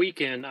 my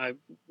weekend, I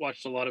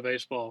watched a lot of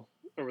baseball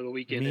over the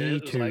weekend. Me and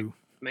it was too. like,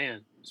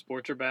 man,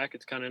 sports are back.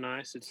 It's kind of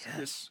nice.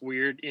 It's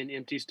weird in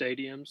empty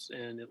stadiums,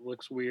 and it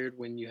looks weird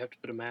when you have to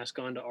put a mask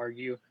on to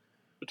argue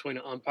between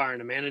an umpire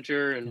and a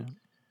manager, and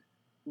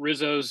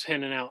Rizzo's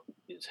handing out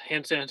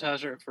hand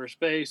sanitizer at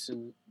first base,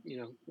 and,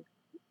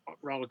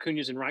 Ronald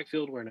Acuña's in right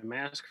field wearing a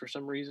mask for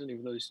some reason,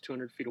 even though he's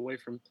 200 feet away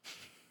from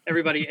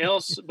everybody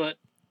else. But,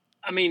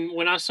 I mean,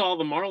 when I saw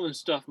the Marlins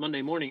stuff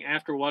Monday morning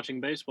after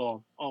watching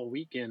baseball all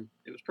weekend,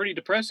 it was pretty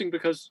depressing,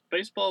 because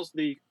baseball's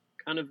the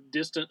kind of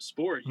distant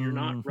sport. You're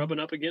not rubbing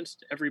up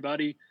against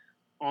everybody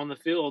on the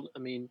field. I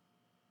mean,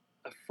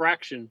 a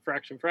fraction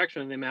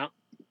of the amount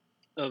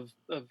of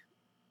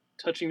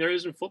touching there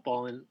is in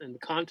football, and the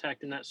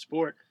contact in that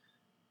sport.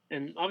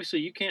 And obviously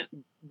you can't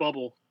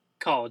bubble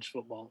college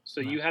football. So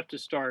you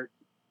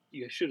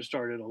should have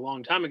started a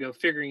long time ago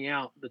figuring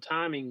out the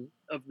timing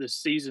of this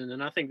season.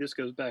 And I think this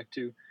goes back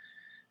to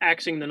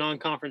axing the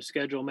non-conference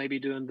schedule, maybe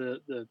doing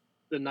the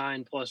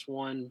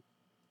 9+1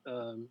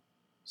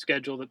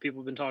 schedule that people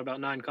have been talking about,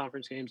 9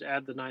 conference games,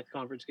 add the 9th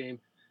conference game,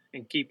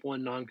 and keep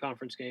one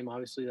non-conference game.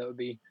 Obviously that would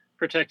be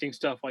protecting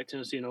stuff like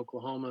Tennessee and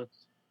Oklahoma.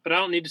 But I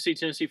don't need to see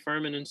Tennessee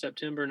Furman in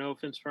September. No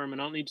offense, Furman.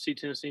 I don't need to see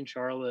Tennessee and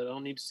Charlotte. I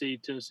don't need to see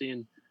Tennessee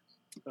and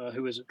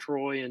who is it,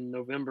 Troy in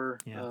November.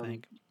 Yeah, I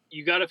think.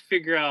 You got to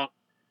figure out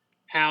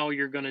how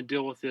you're going to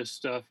deal with this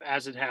stuff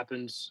as it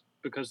happens,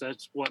 because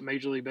that's what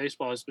Major League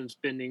Baseball has been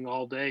spending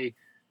all day.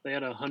 They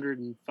had a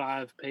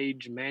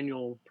 105-page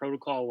manual,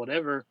 protocol,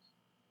 whatever,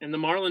 and the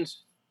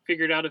Marlins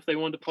figured out if they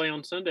wanted to play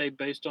on Sunday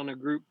based on a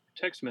group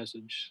text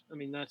message. I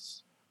mean,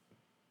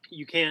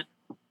 you can't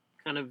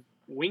kind of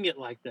wing it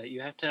like that.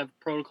 You have to have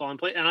protocol in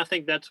place, and I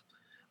think that's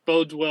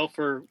bodes well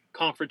for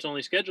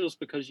conference-only schedules,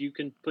 because you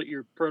can put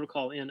your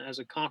protocol in as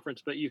a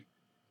conference, but you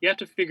have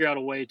to figure out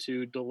a way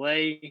to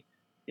delay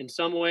in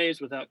some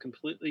ways without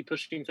completely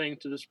pushing things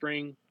to the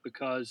spring,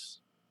 because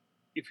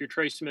if you're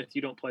Trey Smith,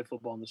 you don't play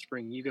football in the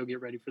spring. You go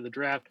get ready for the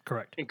draft.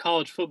 Correct. And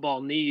college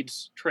football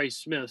needs Trey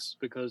Smiths,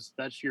 because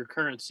that's your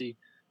currency.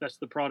 That's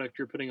the product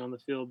you're putting on the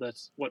field.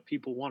 That's what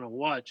people want to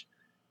watch.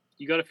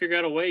 You got to figure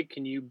out a way.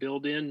 Can you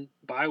build in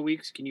bye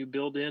weeks? Can you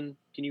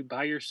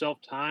buy yourself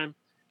time?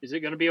 Is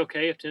it going to be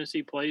okay if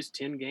Tennessee plays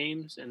 10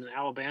 games and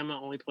Alabama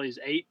only plays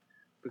 8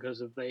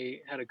 because if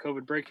they had a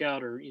COVID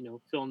breakout, or,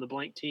 fill in the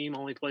blank team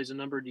only plays a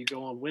number? Do you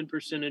go on win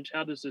percentage?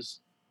 How does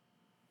this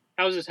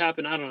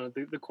happen? I don't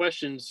know. The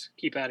questions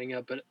keep adding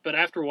up, but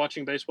after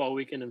watching baseball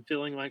weekend and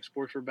feeling like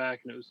sports were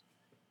back, and it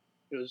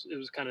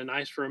was kind of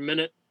nice for a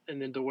minute,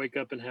 and then to wake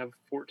up and have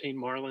 14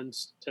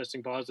 Marlins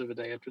testing positive a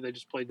day after they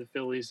just played the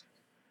Phillies,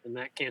 and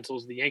that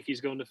cancels the Yankees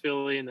going to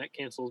Philly, and that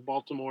cancels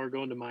Baltimore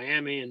going to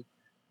Miami, and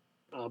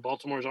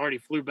Baltimore's already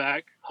flew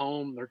back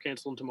home. They're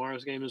canceling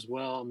tomorrow's game as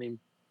well. I mean,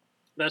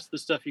 that's the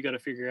stuff you got to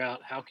figure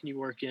out. How can you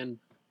work in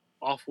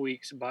off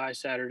weeks, bye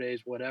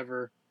Saturdays,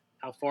 whatever?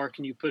 How far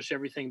can you push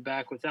everything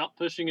back without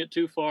pushing it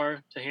too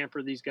far to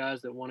hamper these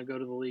guys that want to go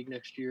to the league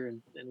next year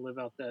and live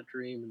out that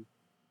dream? And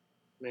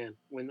man,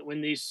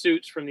 when these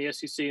suits from the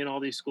SEC and all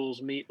these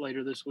schools meet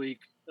later this week,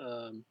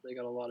 they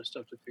got a lot of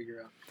stuff to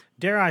figure out.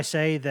 Dare I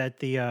say that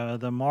the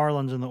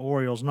Marlins and the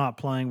Orioles not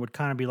playing would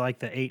kind of be like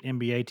the 8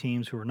 NBA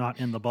teams who are not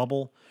in the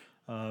bubble,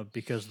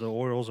 because the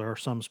Orioles are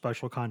some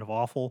special kind of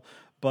awful.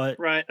 But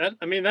right,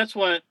 I mean, that's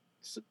what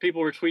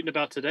people were tweeting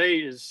about today,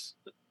 is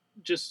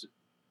just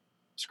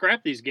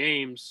scrap these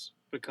games,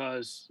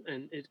 because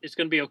it's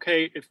going to be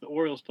okay if the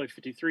Orioles play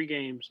 53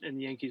 games and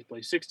the Yankees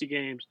play 60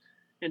 games,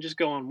 and just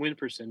go on win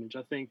percentage.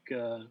 I think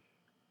I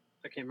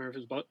can't remember if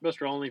it was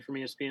Buster Olney from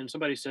ESPN.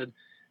 Somebody said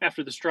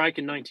after the strike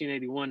in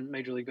 1981,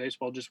 Major League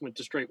Baseball just went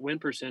to straight win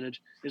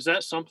percentage. Is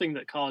that something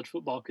that college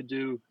football could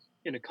do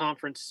in a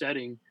conference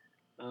setting,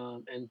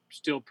 and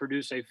still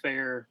produce a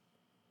fair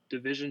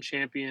division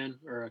champion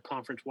or a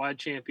conference-wide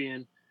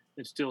champion,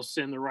 and still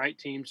send the right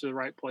teams to the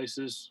right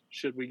places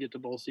should we get to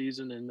bowl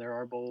season and there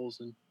are bowls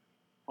and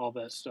all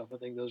that stuff? I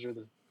think those are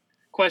the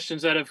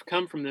questions that have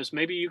come from this.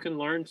 Maybe you can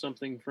learn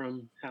something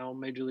from how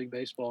Major League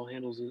Baseball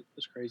handles it,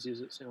 as crazy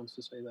as it sounds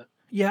to say that.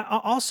 yeah,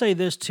 I'll say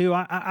this too.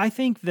 I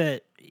think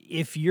that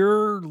if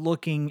you're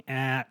looking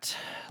at,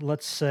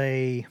 let's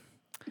say,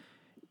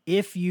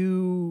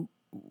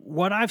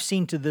 what I've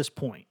seen to this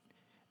point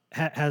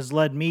has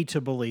led me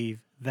to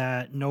believe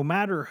that no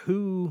matter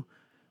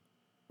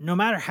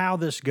how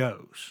this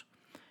goes,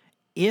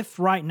 if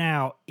the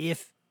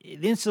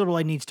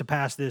NCAA needs to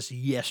pass this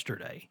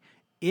yesterday,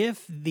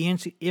 if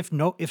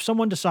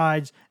someone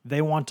decides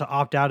they want to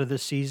opt out of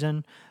this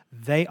season,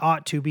 they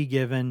ought to be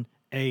given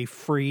a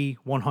free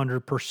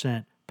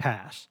 100%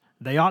 pass.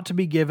 They ought to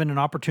be given an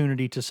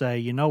opportunity to say,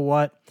 you know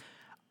what,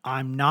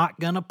 I'm not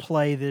going to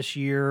play this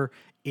year.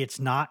 It's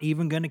not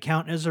even going to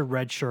count as a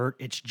red shirt.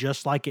 It's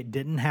just like it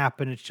didn't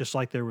happen. It's just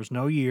like there was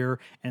no year,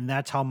 and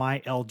that's how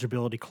my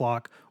eligibility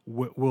clock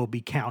will be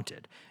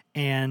counted.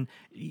 And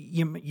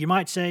you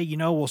might say,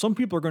 well, some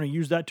people are going to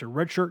use that to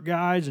redshirt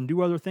guys and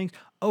do other things.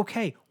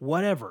 Okay,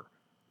 whatever.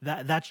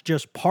 That's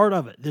just part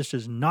of it. This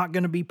is not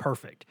going to be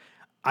perfect.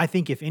 I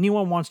think if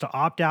anyone wants to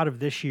opt out of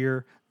this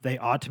year, they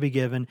ought to be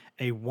given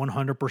a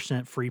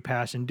 100% free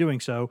pass in doing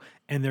so,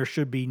 and there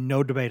should be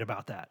no debate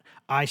about that.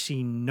 I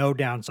see no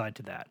downside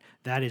to that.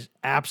 That is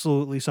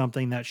absolutely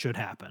something that should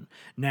happen.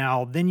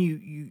 Now, then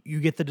you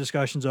get the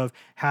discussions of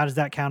how does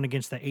that count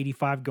against the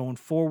 85 going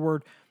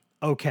forward?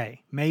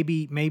 Okay,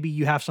 maybe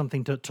you have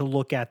something to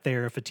look at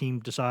there if a team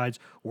decides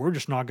we're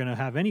just not going to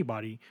have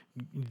anybody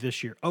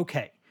this year.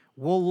 Okay,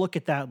 we'll look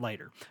at that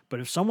later. But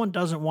if someone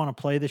doesn't want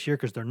to play this year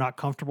because they're not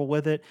comfortable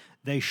with it,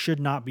 they should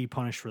not be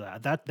punished for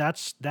that.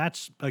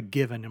 That's a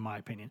given, in my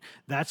opinion.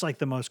 That's like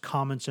the most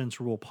common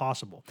sense rule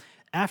possible.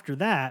 After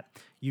that,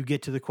 you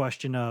get to the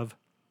question of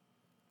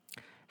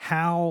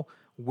how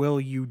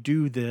will you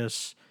do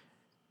this?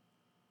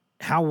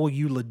 How will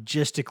you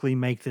logistically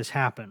make this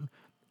happen?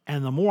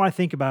 And the more I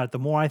think about it, the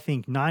more I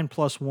think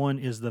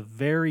 9+1 is the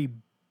very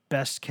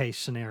best case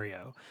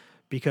scenario.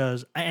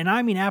 Because, and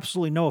I mean,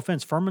 absolutely no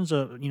offense, Furman's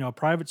a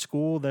private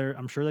school.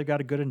 I'm sure they've got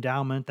a good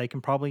endowment. They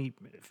can probably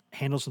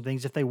handle some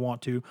things if they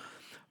want to.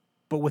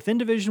 But within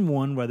Division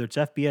I, whether it's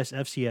FBS,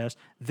 FCS,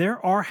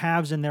 there are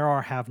haves and there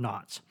are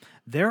have-nots.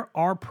 There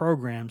are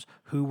programs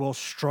who will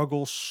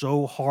struggle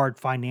so hard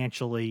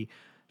financially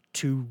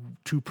to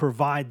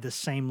provide the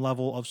same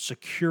level of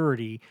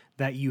security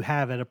that you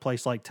have at a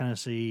place like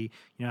Tennessee,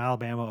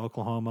 Alabama,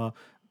 Oklahoma,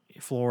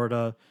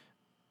 Florida,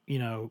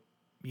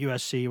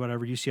 USC,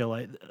 whatever,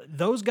 UCLA.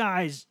 Those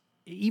guys,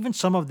 even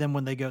some of them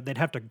when they go, they'd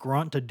have to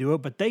grunt to do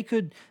it, but they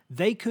could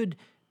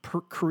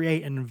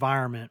create an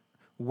environment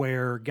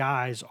where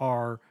guys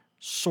are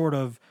sort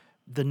of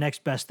the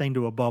next best thing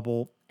to a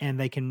bubble, and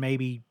they can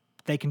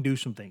do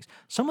some things.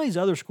 Some of these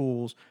other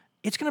schools,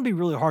 it's going to be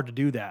really hard to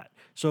do that.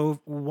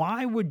 So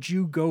why would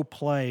you go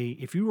play,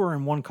 if you were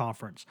in one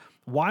conference,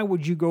 why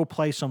would you go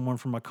play someone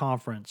from a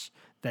conference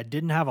that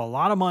didn't have a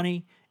lot of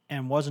money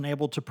and wasn't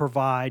able to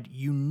provide,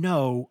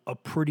 a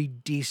pretty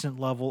decent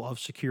level of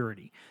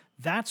security?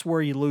 That's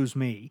where you lose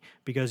me,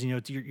 because,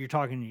 you're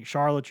talking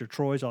Charlotte, your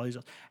Troy's, all these.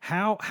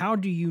 How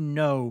do you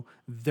know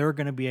they're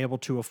going to be able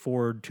to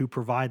afford to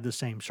provide the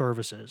same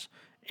services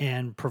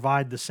and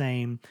provide the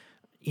same,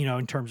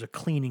 in terms of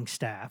cleaning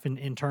staff and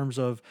in terms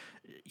of,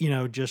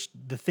 just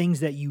the things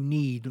that you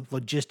need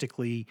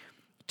logistically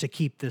to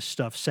keep this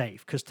stuff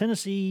safe? Because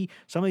Tennessee,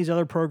 some of these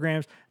other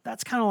programs,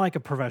 that's kind of like a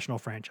professional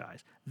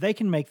franchise. They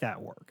can make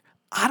that work.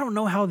 I don't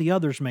know how the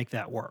others make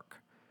that work.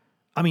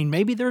 I mean,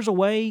 maybe there's a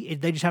way,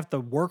 they just have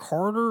to work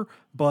harder,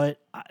 but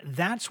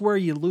that's where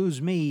you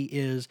lose me,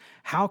 is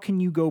how can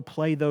you go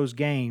play those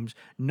games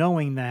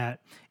knowing that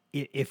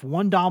if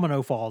one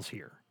domino falls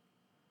here,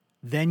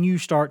 then you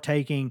start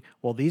taking,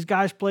 well, these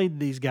guys played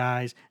these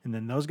guys, and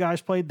then those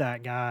guys played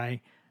that guy.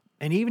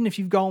 And even if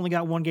you've only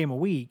got one game a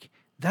week,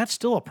 that's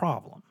still a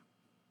problem.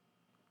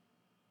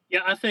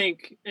 Yeah, I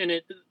think, and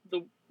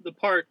the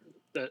part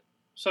that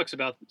sucks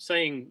about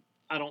saying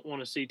I don't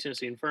want to see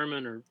Tennessee and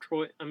Furman or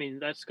Troy, I mean,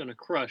 that's going to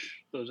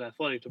crush those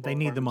athletic departments.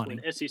 They need the money.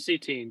 SEC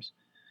teams,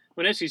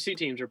 when SEC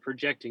teams are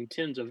projecting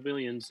tens of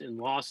millions in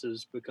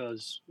losses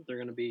because they're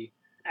going to be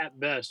at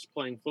best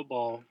playing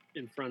football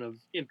in front of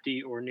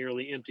empty or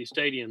nearly empty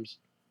stadiums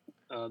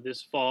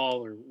this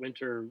fall or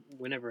winter,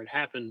 whenever it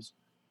happens,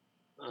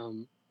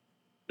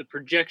 the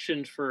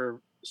projections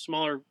for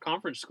smaller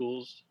conference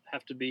schools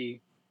have to be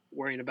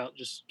worrying about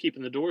just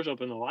keeping the doors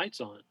open, the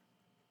lights on.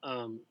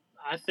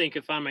 I think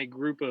if I'm a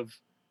group of,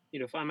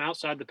 if I'm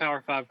outside the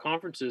Power Five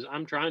conferences,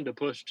 I'm trying to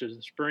push to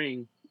the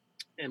spring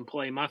and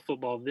play my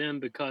football then,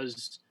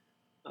 because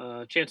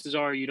chances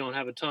are you don't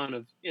have a ton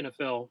of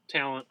NFL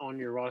talent on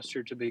your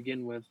roster to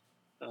begin with.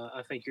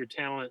 I think your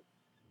talent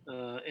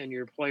and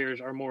your players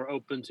are more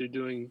open to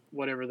doing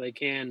whatever they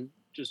can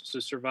just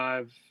to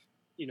survive,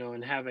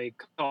 and have a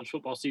college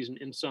football season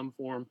in some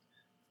form,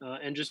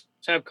 and just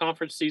have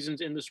conference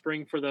seasons in the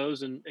spring for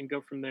those and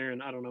go from there.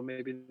 And I don't know,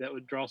 maybe that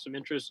would draw some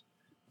interest,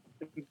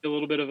 a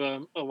little bit of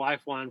a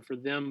lifeline for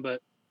them.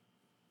 But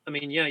I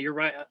mean, yeah, you're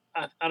right.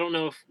 I don't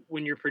know if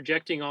when you're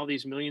projecting all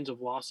these millions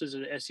of losses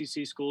at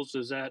SEC schools,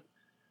 does that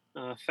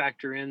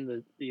factor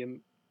in the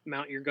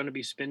amount you're going to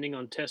be spending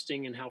on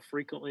testing and how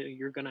frequently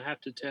you're going to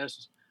have to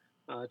test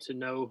to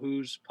know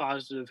who's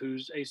positive,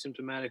 who's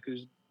asymptomatic,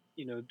 who's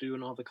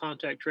doing all the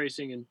contact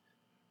tracing. And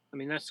I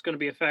mean, that's going to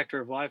be a factor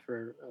of life,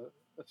 or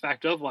a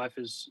fact of life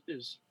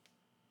is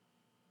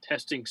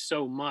testing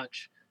so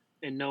much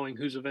and knowing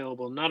who's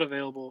available and not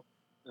available.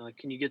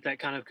 Can you get that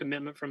kind of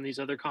commitment from these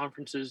other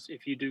conferences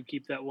if you do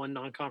keep that one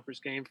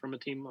non-conference game from a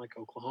team like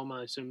Oklahoma?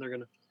 I assume they're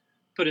going to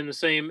put in the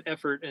same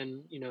effort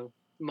and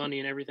money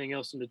and everything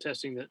else into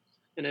testing that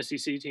an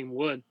SEC team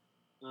would.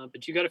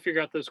 But you got to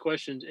figure out those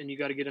questions, and you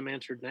got to get them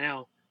answered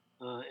now.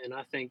 And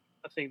I think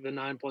the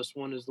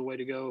 9+1 is the way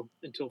to go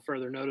until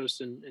further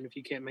notice. And if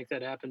you can't make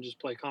that happen, just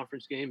play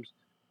conference games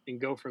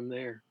and go from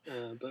there.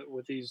 But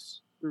with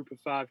these group of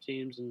 5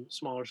 teams and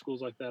smaller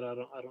schools like that, I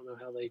don't know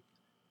how they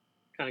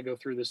kind of go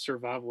through this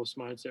survivalist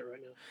mindset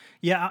right now.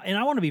 Yeah, and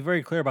I want to be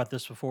very clear about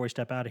this before we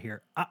step out of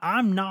here.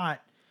 I'm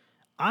not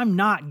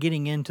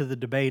getting into the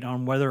debate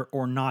on whether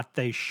or not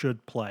they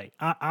should play.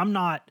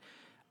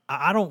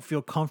 I don't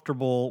feel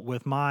comfortable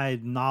with my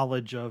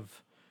knowledge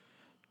of,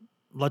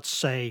 let's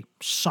say,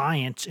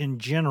 science in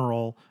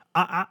general.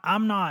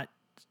 I'm not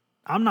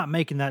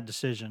making that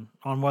decision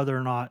on whether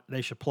or not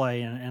they should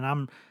play,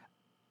 and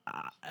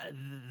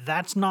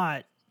that's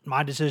not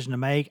my decision to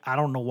make. I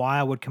don't know why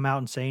I would come out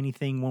and say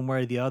anything one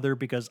way or the other,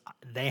 because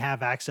they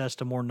have access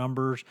to more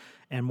numbers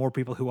and more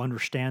people who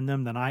understand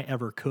them than I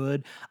ever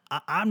could.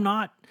 I'm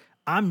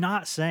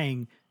not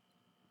saying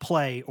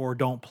play or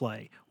don't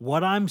play.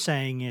 What I'm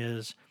saying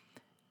is,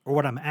 or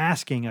what I'm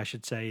asking, I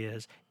should say,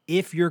 is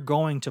if you're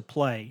going to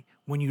play,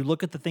 when you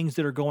look at the things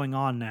that are going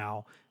on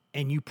now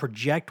and you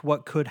project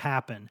what could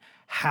happen,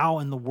 how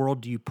in the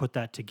world do you put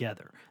that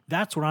together?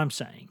 That's what I'm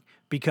saying.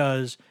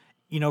 Because,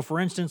 for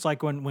instance,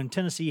 like when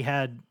Tennessee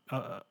had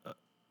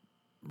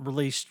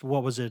released,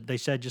 what was it? They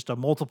said just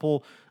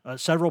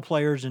several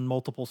players in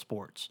multiple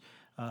sports.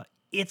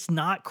 It's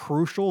not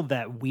crucial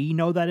that we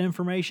know that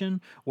information.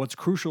 What's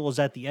crucial is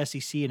that the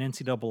SEC and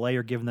NCAA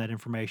are given that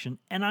information,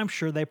 and I'm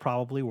sure they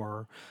probably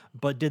were.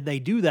 But did they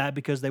do that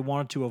because they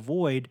wanted to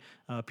avoid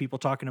people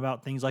talking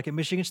about things like at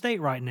Michigan State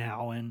right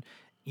now? And,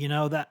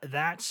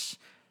 that's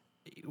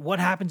what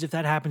happens if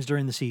that happens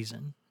during the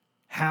season.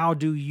 How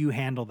do you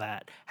handle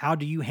that? How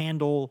do you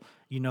handle,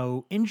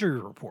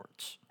 injury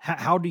reports?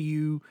 How do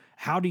you,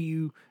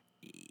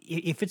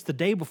 if it's the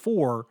day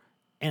before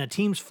and a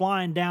team's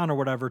flying down or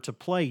whatever to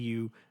play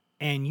you,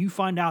 and you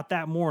find out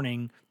that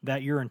morning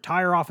that your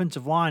entire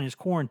offensive line is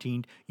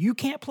quarantined, you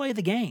can't play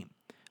the game.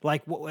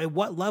 Like, at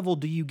what level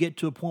do you get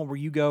to a point where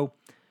you go,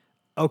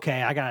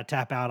 okay, I got to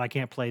tap out, I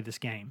can't play this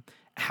game?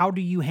 How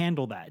do you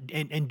handle that?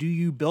 And do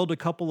you build a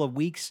couple of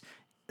weeks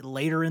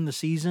later in the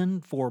season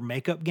for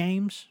makeup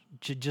games?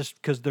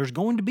 Just because there's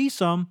going to be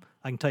some,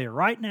 I can tell you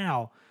right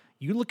now.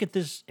 You look at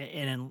this,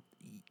 and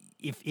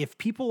if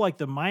people like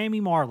the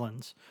Miami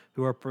Marlins,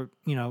 who are,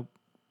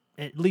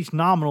 at least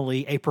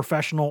nominally a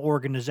professional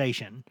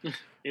organization.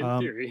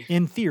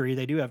 In theory,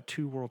 they do have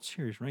 2 World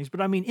Series rings,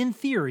 but I mean, in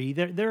theory,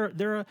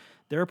 they're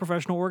a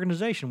professional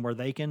organization where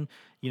they can,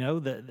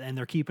 and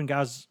they're keeping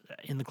guys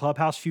in the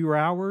clubhouse fewer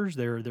hours.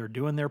 They're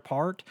doing their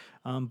part,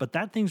 but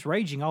that thing's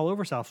raging all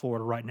over South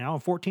Florida right now,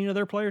 and 14 of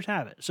their players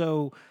have it.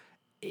 So,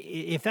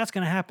 if that's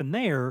going to happen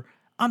there,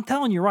 I'm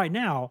telling you right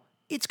now,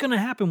 it's going to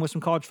happen with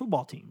some college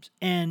football teams,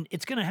 and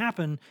it's going to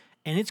happen.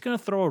 And it's going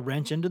to throw a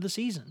wrench into the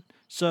season.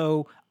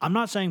 So I'm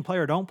not saying play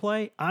or don't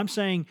play. I'm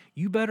saying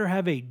you better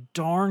have a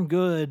darn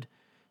good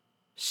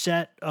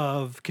set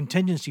of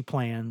contingency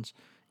plans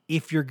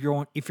if you're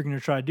going to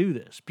try to do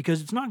this,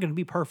 because it's not going to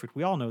be perfect.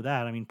 We all know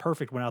that. I mean,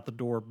 perfect went out the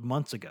door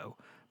months ago.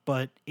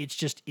 But it's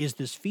just, is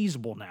this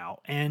feasible now?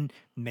 And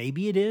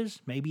maybe it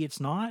is, maybe it's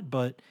not.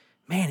 But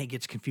man, it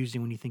gets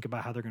confusing when you think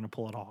about how they're going to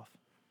pull it off.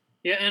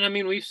 Yeah, and I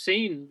mean, we've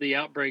seen the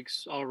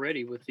outbreaks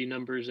already with the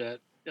numbers at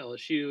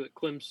LSU, at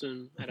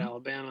Clemson, at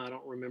Alabama. I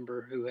don't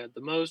remember who had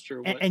the most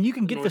or what. And you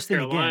can get North this thing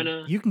Carolina.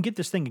 again. You can get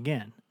this thing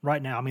again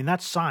right now. I mean,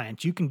 that's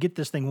science. You can get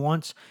this thing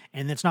once,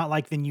 and it's not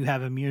like then you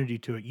have immunity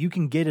to it. You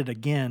can get it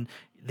again.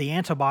 The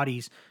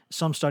antibodies,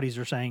 some studies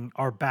are saying,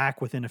 are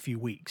back within a few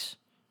weeks.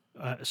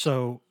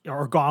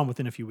 Or gone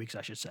within a few weeks,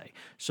 I should say.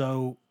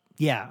 So,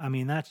 yeah, I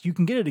mean, you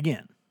can get it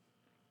again.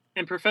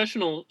 And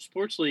professional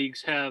sports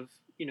leagues have,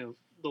 the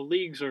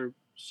leagues are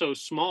so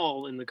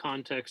small in the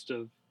context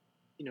of,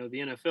 the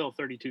NFL,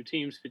 32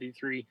 teams,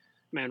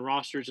 53-man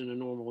rosters in a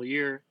normal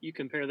year. You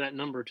compare that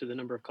number to the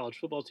number of college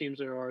football teams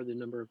there are, the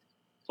number of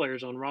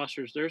players on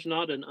rosters. There's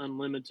not an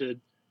unlimited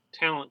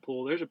talent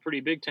pool. There's a pretty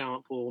big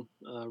talent pool,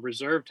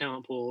 reserve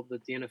talent pool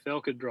that the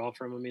NFL could draw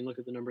from. I mean, look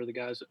at the number of the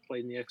guys that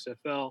played in the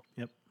XFL,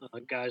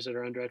 guys that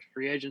are undrafted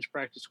free agents,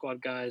 practice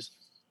squad guys,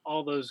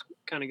 all those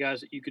kind of guys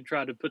that you could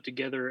try to put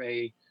together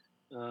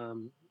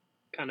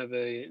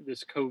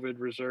this COVID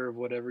reserve,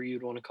 whatever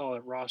you'd want to call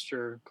it,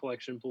 roster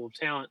collection pool of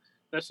talent.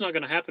 That's not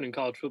going to happen in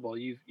college football.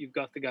 You've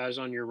got the guys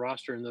on your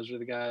roster, and those are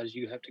the guys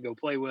you have to go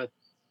play with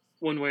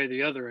one way or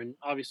the other. And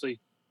obviously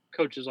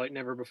coaches like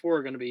never before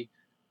are going to be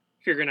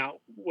figuring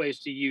out ways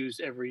to use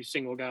every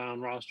single guy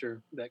on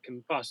roster that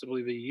can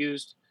possibly be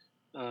used.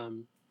 I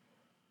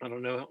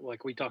don't know,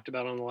 like we talked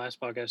about on the last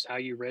podcast, how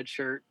you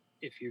redshirt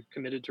if you're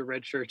committed to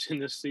red shirts in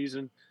this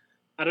season.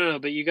 I don't know,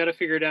 but you got to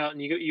figure it out,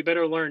 and you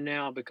better learn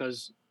now,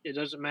 because it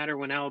doesn't matter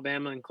when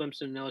Alabama and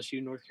Clemson and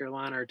LSU, North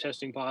Carolina are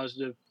testing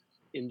positive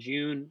in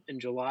June and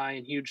July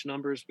in huge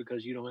numbers,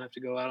 because you don't have to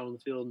go out on the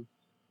field and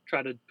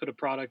try to put a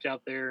product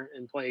out there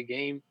and play a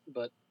game.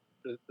 But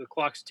the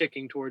clock's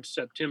ticking towards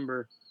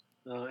September,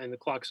 and the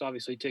clock's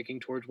obviously ticking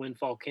towards when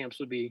fall camps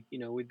would be.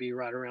 We'd be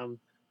right around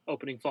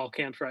opening fall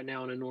camps right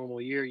now in a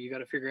normal year. You got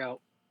to figure out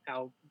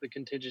how the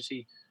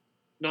contingency,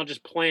 not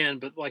just plan,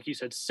 but like you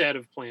said, set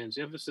of plans.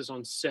 Emphasis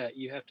on set.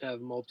 You have to have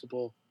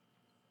multiple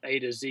A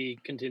to Z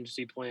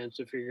contingency plans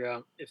to figure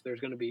out if there's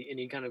going to be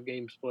any kind of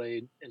games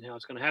played and how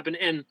it's going to happen.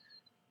 And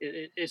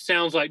it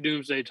sounds like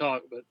doomsday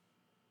talk, but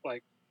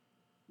like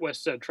Wes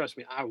said, trust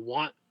me, I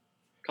want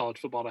college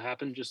football to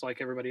happen just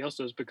like everybody else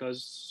does,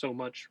 because so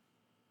much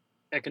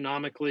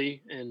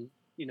economically and,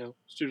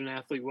 student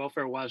athlete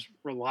welfare wise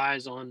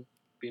relies on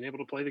being able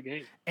to play the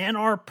game. And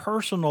our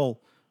personal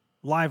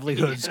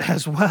livelihoods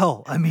as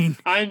well. I mean,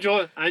 I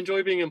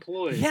enjoy being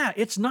employed. Yeah,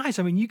 it's nice.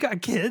 I mean, you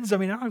got kids. I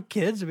mean, I don't have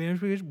kids. I mean,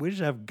 we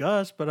just have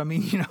Gus, but I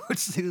mean,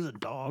 it's a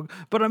dog.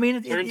 But I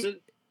mean,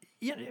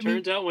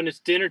 turns out when it's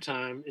dinner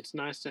time, it's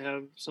nice to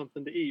have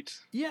something to eat.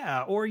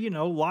 Yeah, or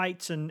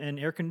lights and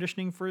air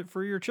conditioning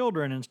for your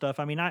children and stuff.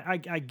 I mean, I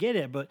get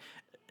it, but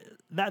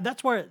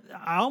that's where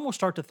I almost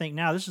start to think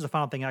now. This is the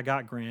final thing I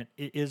got, Grant,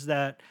 is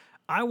that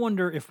I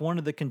wonder if one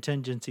of the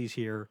contingencies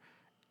here,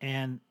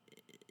 and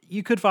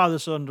you could file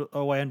this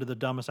away under the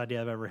dumbest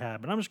idea I've ever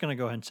had, but I'm just going to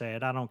go ahead and say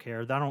it. I don't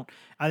care.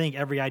 I think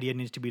every idea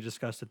needs to be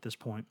discussed at this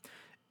point.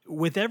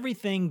 With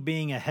everything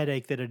being a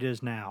headache that it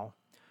is now,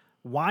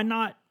 why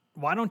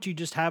don't you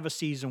just have a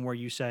season where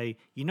you say,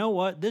 you know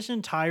what, this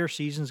entire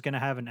season is going to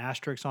have an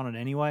asterisk on it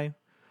anyway.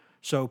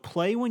 So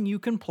play when you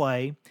can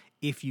play.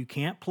 If you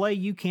can't play,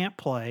 you can't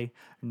play.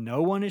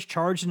 No one is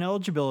charged an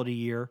eligibility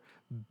year.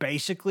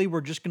 Basically,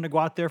 we're just going to go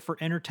out there for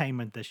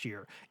entertainment this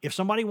year. If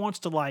somebody wants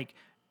to,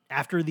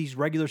 after these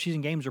regular season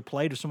games are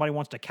played, if somebody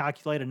wants to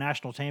calculate a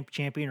national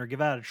champion or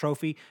give out a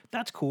trophy,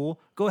 that's cool.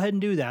 Go ahead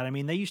and do that. I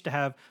mean, they used to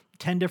have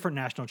 10 different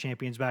national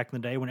champions back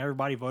in the day when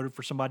everybody voted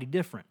for somebody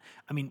different.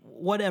 I mean,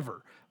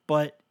 whatever.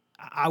 But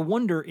I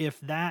wonder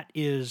if that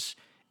is,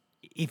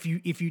 if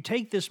you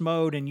take this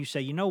mode and you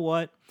say, you know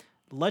what,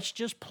 let's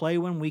just play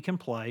when we can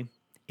play.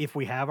 If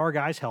we have our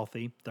guys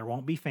healthy, there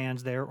won't be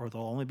fans there, or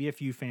there'll only be a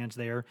few fans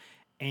there,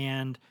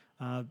 and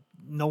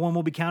no one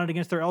will be counted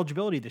against their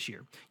eligibility this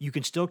year. You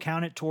can still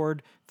count it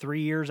toward 3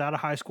 years out of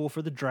high school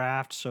for the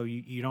draft, so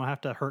you don't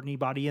have to hurt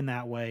anybody in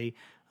that way.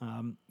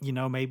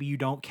 Maybe you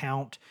don't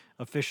count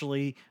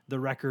officially the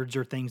records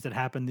or things that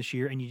happened this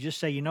year, and you just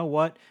say, you know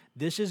what,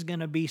 this is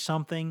going to be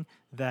something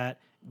that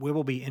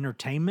will be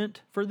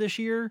entertainment for this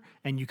year,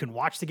 and you can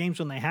watch the games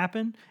when they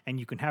happen, and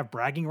you can have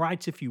bragging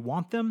rights if you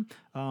want them,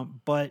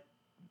 but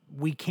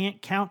we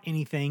can't count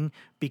anything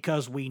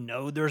because we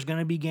know there's going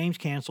to be games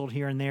canceled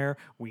here and there.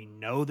 We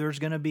know there's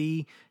going to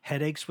be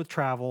headaches with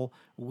travel.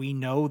 We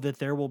know that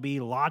there will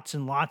be lots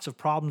and lots of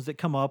problems that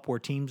come up where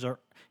teams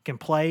can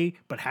play,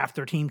 but half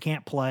their team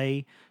can't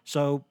play.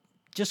 So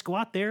just go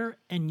out there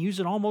and use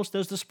it almost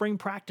as the spring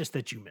practice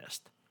that you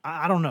missed.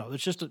 I don't know.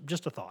 It's just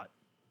a thought.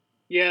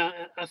 Yeah,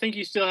 I think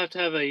you still have to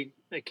have a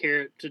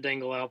carrot to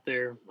dangle out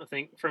there. I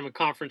think from a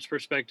conference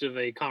perspective,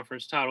 a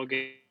conference title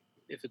game,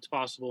 if it's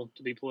possible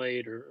to be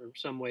played, or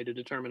some way to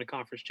determine a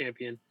conference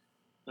champion.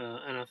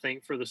 And I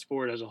think for the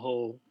sport as a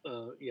whole,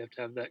 you have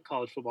to have that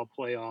college football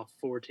playoff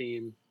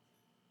 4-team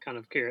kind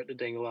of carrot to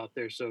dangle out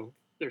there. So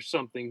there's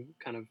something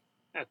kind of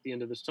at the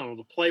end of this tunnel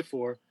to play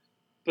for.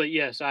 But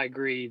yes, I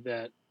agree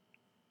that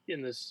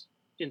in this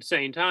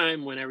insane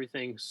time when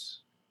everything's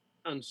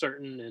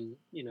uncertain and,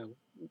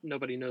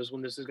 nobody knows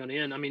when this is going to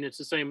end. I mean, it's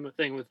the same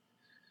thing with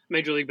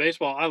Major League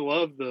Baseball. I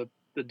love the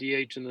the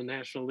DH in the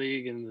National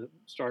League and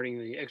starting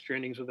the extra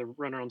innings with a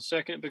runner on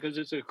second, because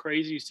it's a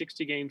crazy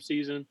 60-game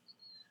season.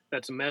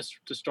 That's a mess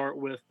to start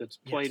with. That's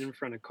played in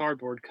front of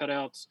cardboard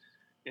cutouts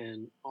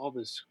and all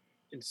this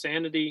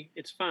insanity.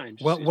 It's fine.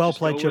 Well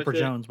played, Chipper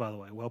Jones, by the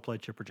way. Well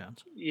played, Chipper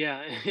Jones.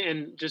 Yeah,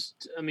 and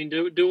just, I mean,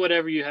 do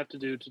whatever you have to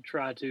do to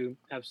try to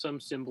have some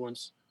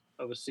semblance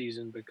of a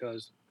season,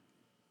 because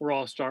we're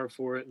all starved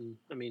for it. And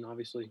I mean,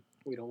 obviously,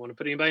 we don't want to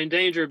put anybody in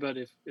danger, but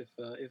if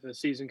a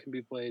season can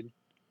be played,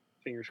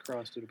 fingers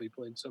crossed it'll be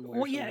played somewhere.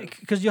 Well, yeah,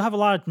 because you'll have a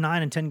lot of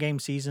 9 and 10 game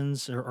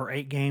seasons, or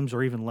 8 games,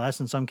 or even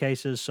less in some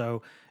cases.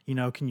 So,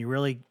 can you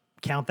really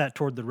count that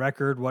toward the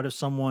record? What if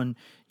someone,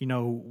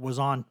 was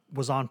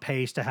on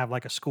pace to have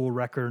like a school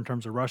record in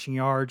terms of rushing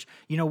yards?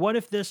 What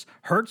if this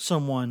hurts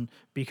someone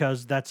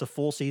because that's a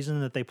full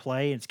season that they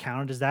play, it's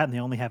counted as that, and they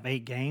only have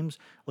 8 games?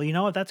 Well, you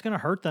know what? That's going to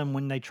hurt them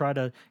when they try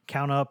to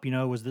count up,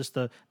 was this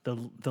the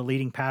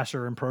leading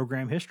passer in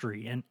program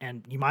history?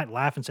 And you might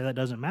laugh and say that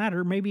doesn't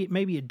matter.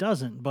 Maybe it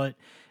doesn't, but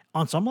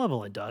on some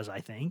level it does,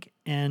 I think.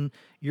 And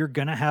you're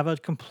going to have a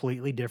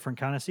completely different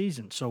kind of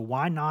season. So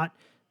why not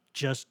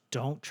just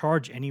don't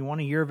charge anyone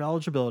a year of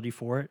eligibility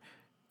for it?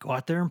 Go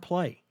out there and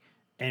play.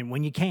 And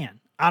when you can.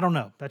 I don't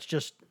know. It's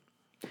just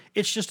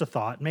a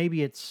thought.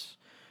 Maybe it's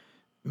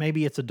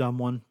a dumb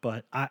one,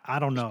 but I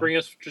don't know.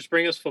 Just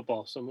bring us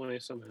football some way,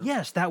 somehow.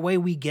 Yes, that way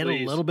we get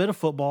Please. A little bit of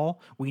football.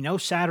 We know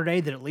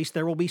Saturday that at least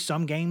there will be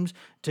some games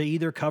to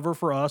either cover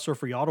for us or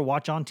for y'all to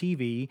watch on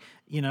TV.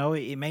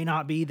 It may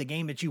not be the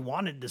game that you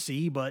wanted to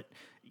see, but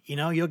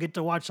you'll get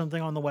to watch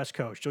something on the West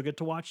Coast. You'll get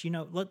to watch,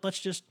 let's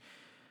just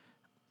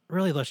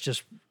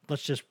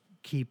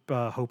keep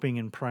hoping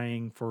and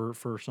praying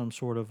for some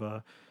sort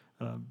of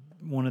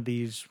one of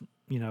these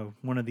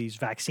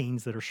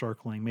vaccines that are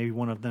circling. Maybe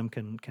one of them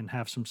can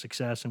have some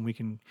success and we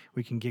can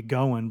get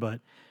going.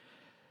 But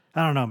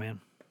I don't know, man.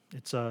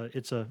 It's a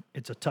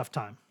tough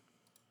time.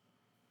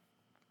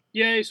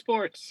 Yay,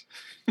 sports.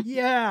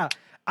 Yeah.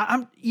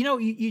 I'm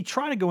you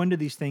try to go into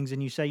these things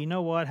and you say,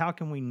 what, how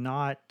can we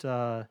not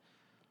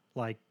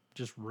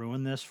just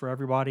ruin this for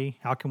everybody?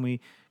 How can we,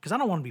 because I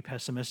don't want to be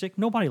pessimistic.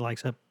 Nobody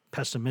likes a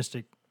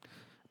pessimistic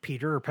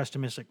Peter or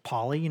pessimistic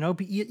Polly,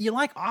 but you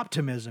like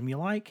optimism. You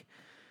like,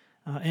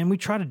 and we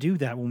try to do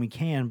that when we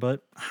can,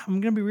 but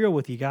I'm going to be real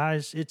with you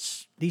guys.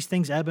 These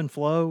things ebb and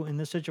flow in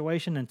this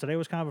situation. And today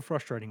was kind of a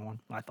frustrating one,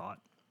 I thought.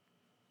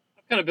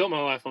 I've kind of built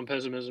my life on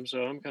pessimism,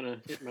 so I'm kind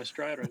of hitting my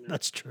stride right now.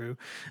 That's true.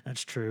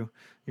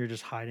 You're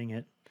just hiding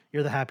it.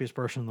 You're the happiest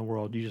person in the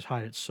world. You just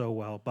hide it so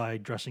well by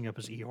dressing up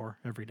as Eeyore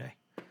every day.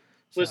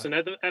 So. Listen,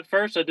 at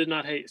first I did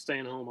not hate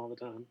staying home all the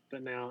time,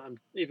 but now I'm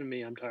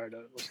tired of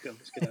it. Let's go.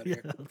 Let's get out of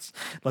here.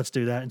 Let's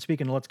do that. And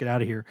speaking of let's get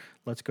out of here,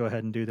 let's go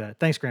ahead and do that.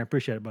 Thanks, Grant.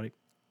 Appreciate it, buddy.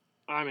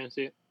 All right, man.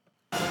 See you.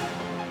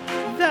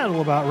 That'll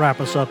about wrap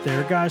us up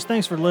there, guys.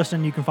 Thanks for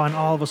listening. You can find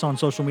all of us on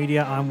social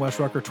media. I'm Wes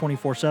Rucker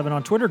 24/7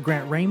 on Twitter.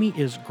 Grant Ramey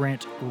is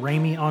Grant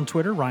Ramey on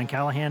Twitter. Ryan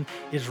Callahan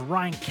is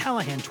Ryan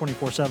Callahan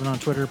 24/7 on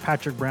Twitter.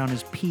 Patrick Brown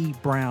is P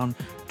Brown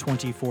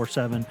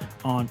 24/7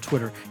 on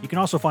Twitter. You can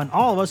also find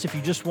all of us if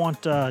you just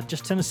want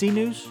just Tennessee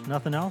news,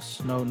 nothing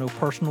else, no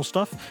personal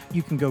stuff.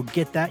 You can go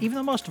get that, even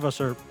though most of us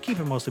are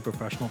keeping mostly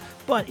professional.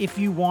 But if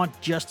you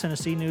want just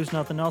Tennessee news,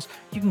 nothing else,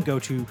 you can go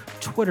to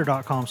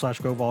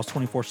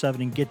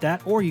twitter.com/GoVols247 and get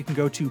that, or you can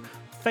go to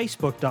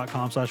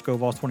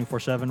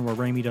facebook.com/GoVols247 where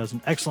Ramey does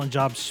an excellent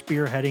job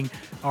spearheading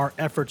our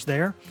efforts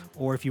there.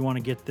 Or if you want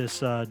to get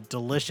this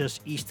delicious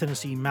East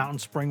Tennessee mountain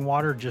spring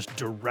water just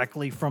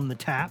directly from the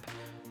tap,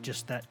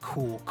 just that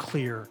cool,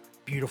 clear,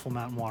 beautiful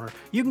mountain water,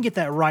 you can get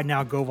that right now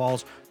at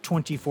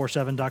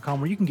GoVols247.com,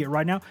 where you can get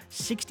right now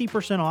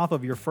 60% off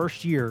of your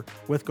first year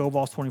with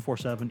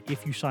GoVols247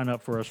 if you sign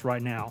up for us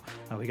right now.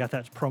 We got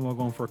that promo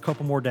going for a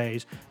couple more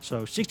days,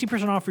 so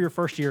 60% off for your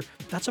first year.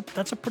 That's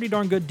a pretty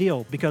darn good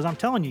deal, because I'm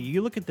telling you,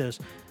 you look at this,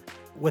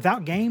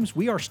 without games,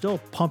 we are still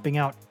pumping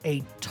out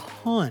a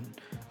ton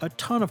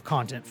of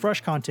content,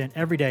 fresh content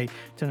every day.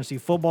 Tennessee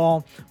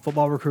football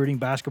recruiting,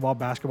 basketball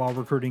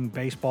recruiting,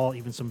 baseball,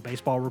 even some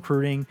baseball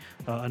recruiting.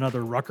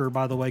 Another Rucker,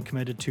 by the way,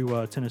 committed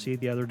to Tennessee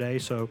the other day.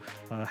 So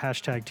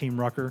hashtag Team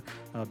Rucker,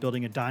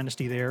 building a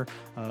dynasty there.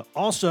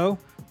 Also,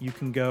 you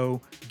can go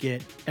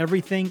get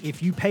everything.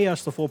 If you pay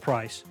us the full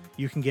price,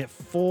 you can get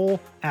full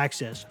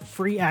access,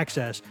 free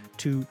access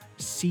to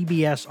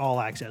CBS All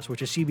Access,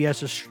 which is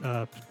CBS's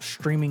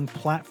streaming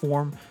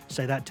platform.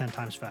 Say that 10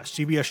 times fast.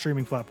 CBS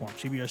streaming platform.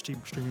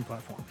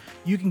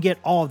 You can get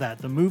all of that.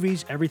 The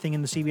movies, everything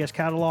in the CBS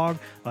catalog,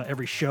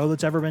 every show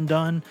that's ever been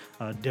done.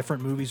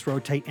 Different movies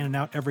rotate in and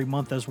out every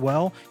month as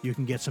well. You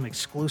can get some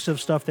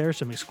exclusive stuff there,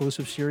 some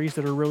exclusive series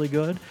that are really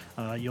good.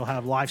 You'll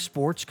have live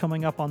sports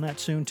coming up on that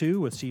soon too,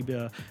 with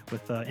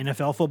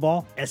NFL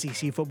football,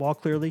 SEC football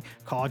clearly,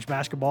 college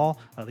basketball,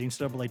 the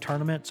NCAA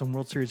tournament, some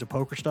World Series of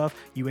Poker stuff,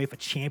 UEFA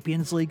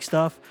Champions League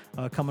stuff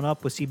coming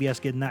up with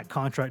CBS getting that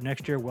contract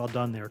next year. Well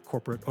done there,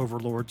 corporate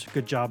overlords.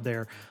 Good job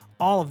there.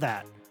 All of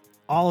that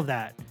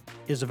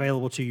is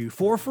available to you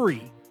for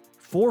free,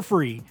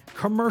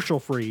 commercial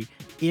free,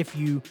 if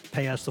you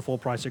pay us the full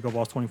price at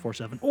GoVols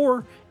 24/7.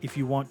 Or if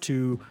you want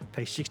to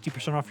pay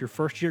 60% off your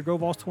first year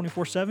GoVols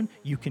 24/7,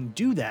 you can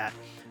do that.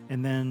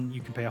 And then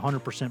you can pay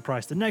 100%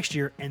 price the next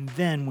year. And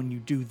then when you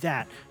do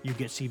that, you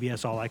get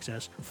CBS All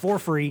Access for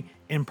free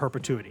in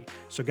perpetuity.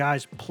 So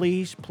guys,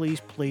 please,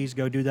 please, please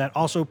go do that.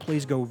 Also,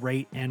 please go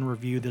rate and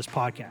review this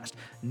podcast.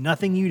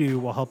 Nothing you do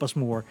will help us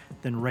more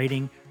than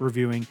rating,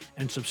 reviewing,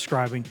 and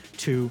subscribing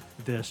to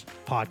this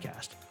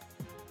podcast.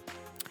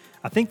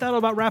 I think that'll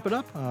about wrap it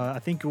up. I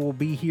think we'll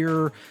be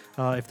here.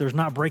 If there's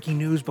not breaking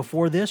news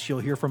before this, you'll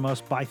hear from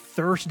us by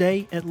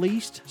Thursday at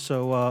least.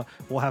 So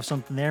we'll have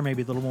something there,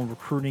 maybe a little more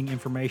recruiting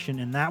information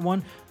in that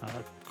one.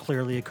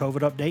 Clearly a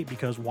COVID update,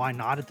 because why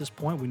not at this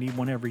point? We need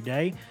one every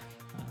day.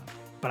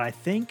 But I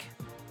think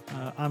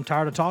I'm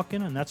tired of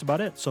talking, and that's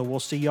about it. So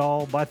we'll see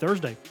y'all by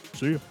Thursday.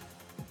 See you.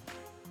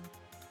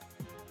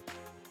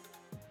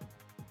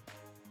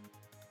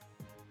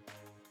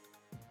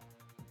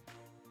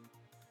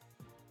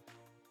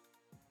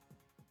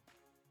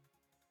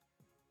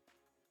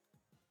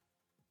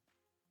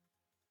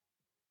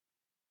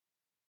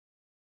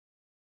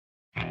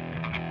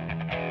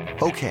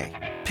 Okay,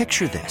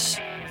 picture this.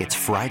 It's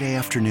Friday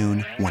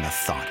afternoon when a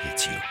thought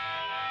hits you.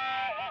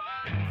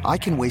 I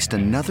can waste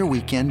another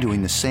weekend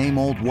doing the same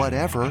old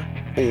whatever,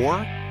 or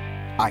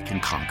I can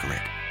conquer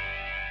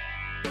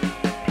it.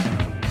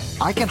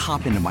 I can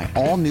hop into my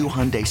all-new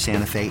Hyundai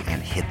Santa Fe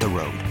and hit the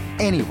road.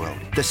 Any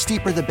road. The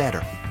steeper, the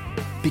better.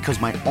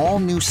 Because my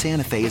all-new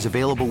Santa Fe is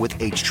available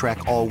with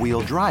H-Track all-wheel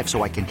drive,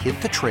 so I can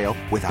hit the trail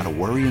without a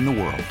worry in the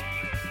world.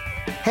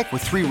 Heck,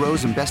 with 3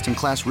 rows and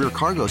best-in-class rear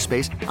cargo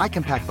space, I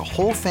can pack the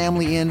whole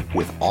family in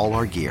with all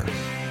our gear.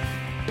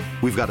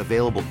 We've got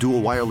available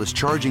dual wireless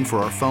charging for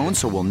our phones,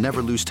 so we'll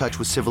never lose touch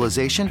with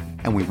civilization,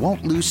 and we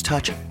won't lose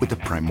touch with the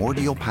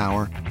primordial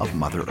power of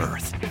Mother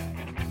Earth.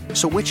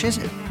 So which is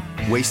it?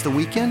 Waste the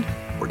weekend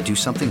or do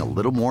something a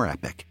little more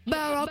epic?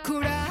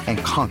 And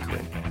conquer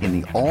it in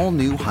the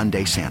all-new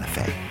Hyundai Santa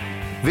Fe.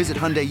 Visit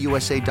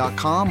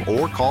HyundaiUSA.com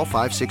or call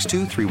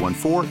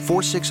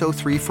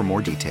 562-314-4603 for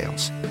more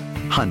details.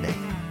 Hyundai,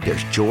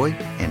 there's joy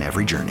in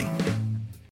every journey.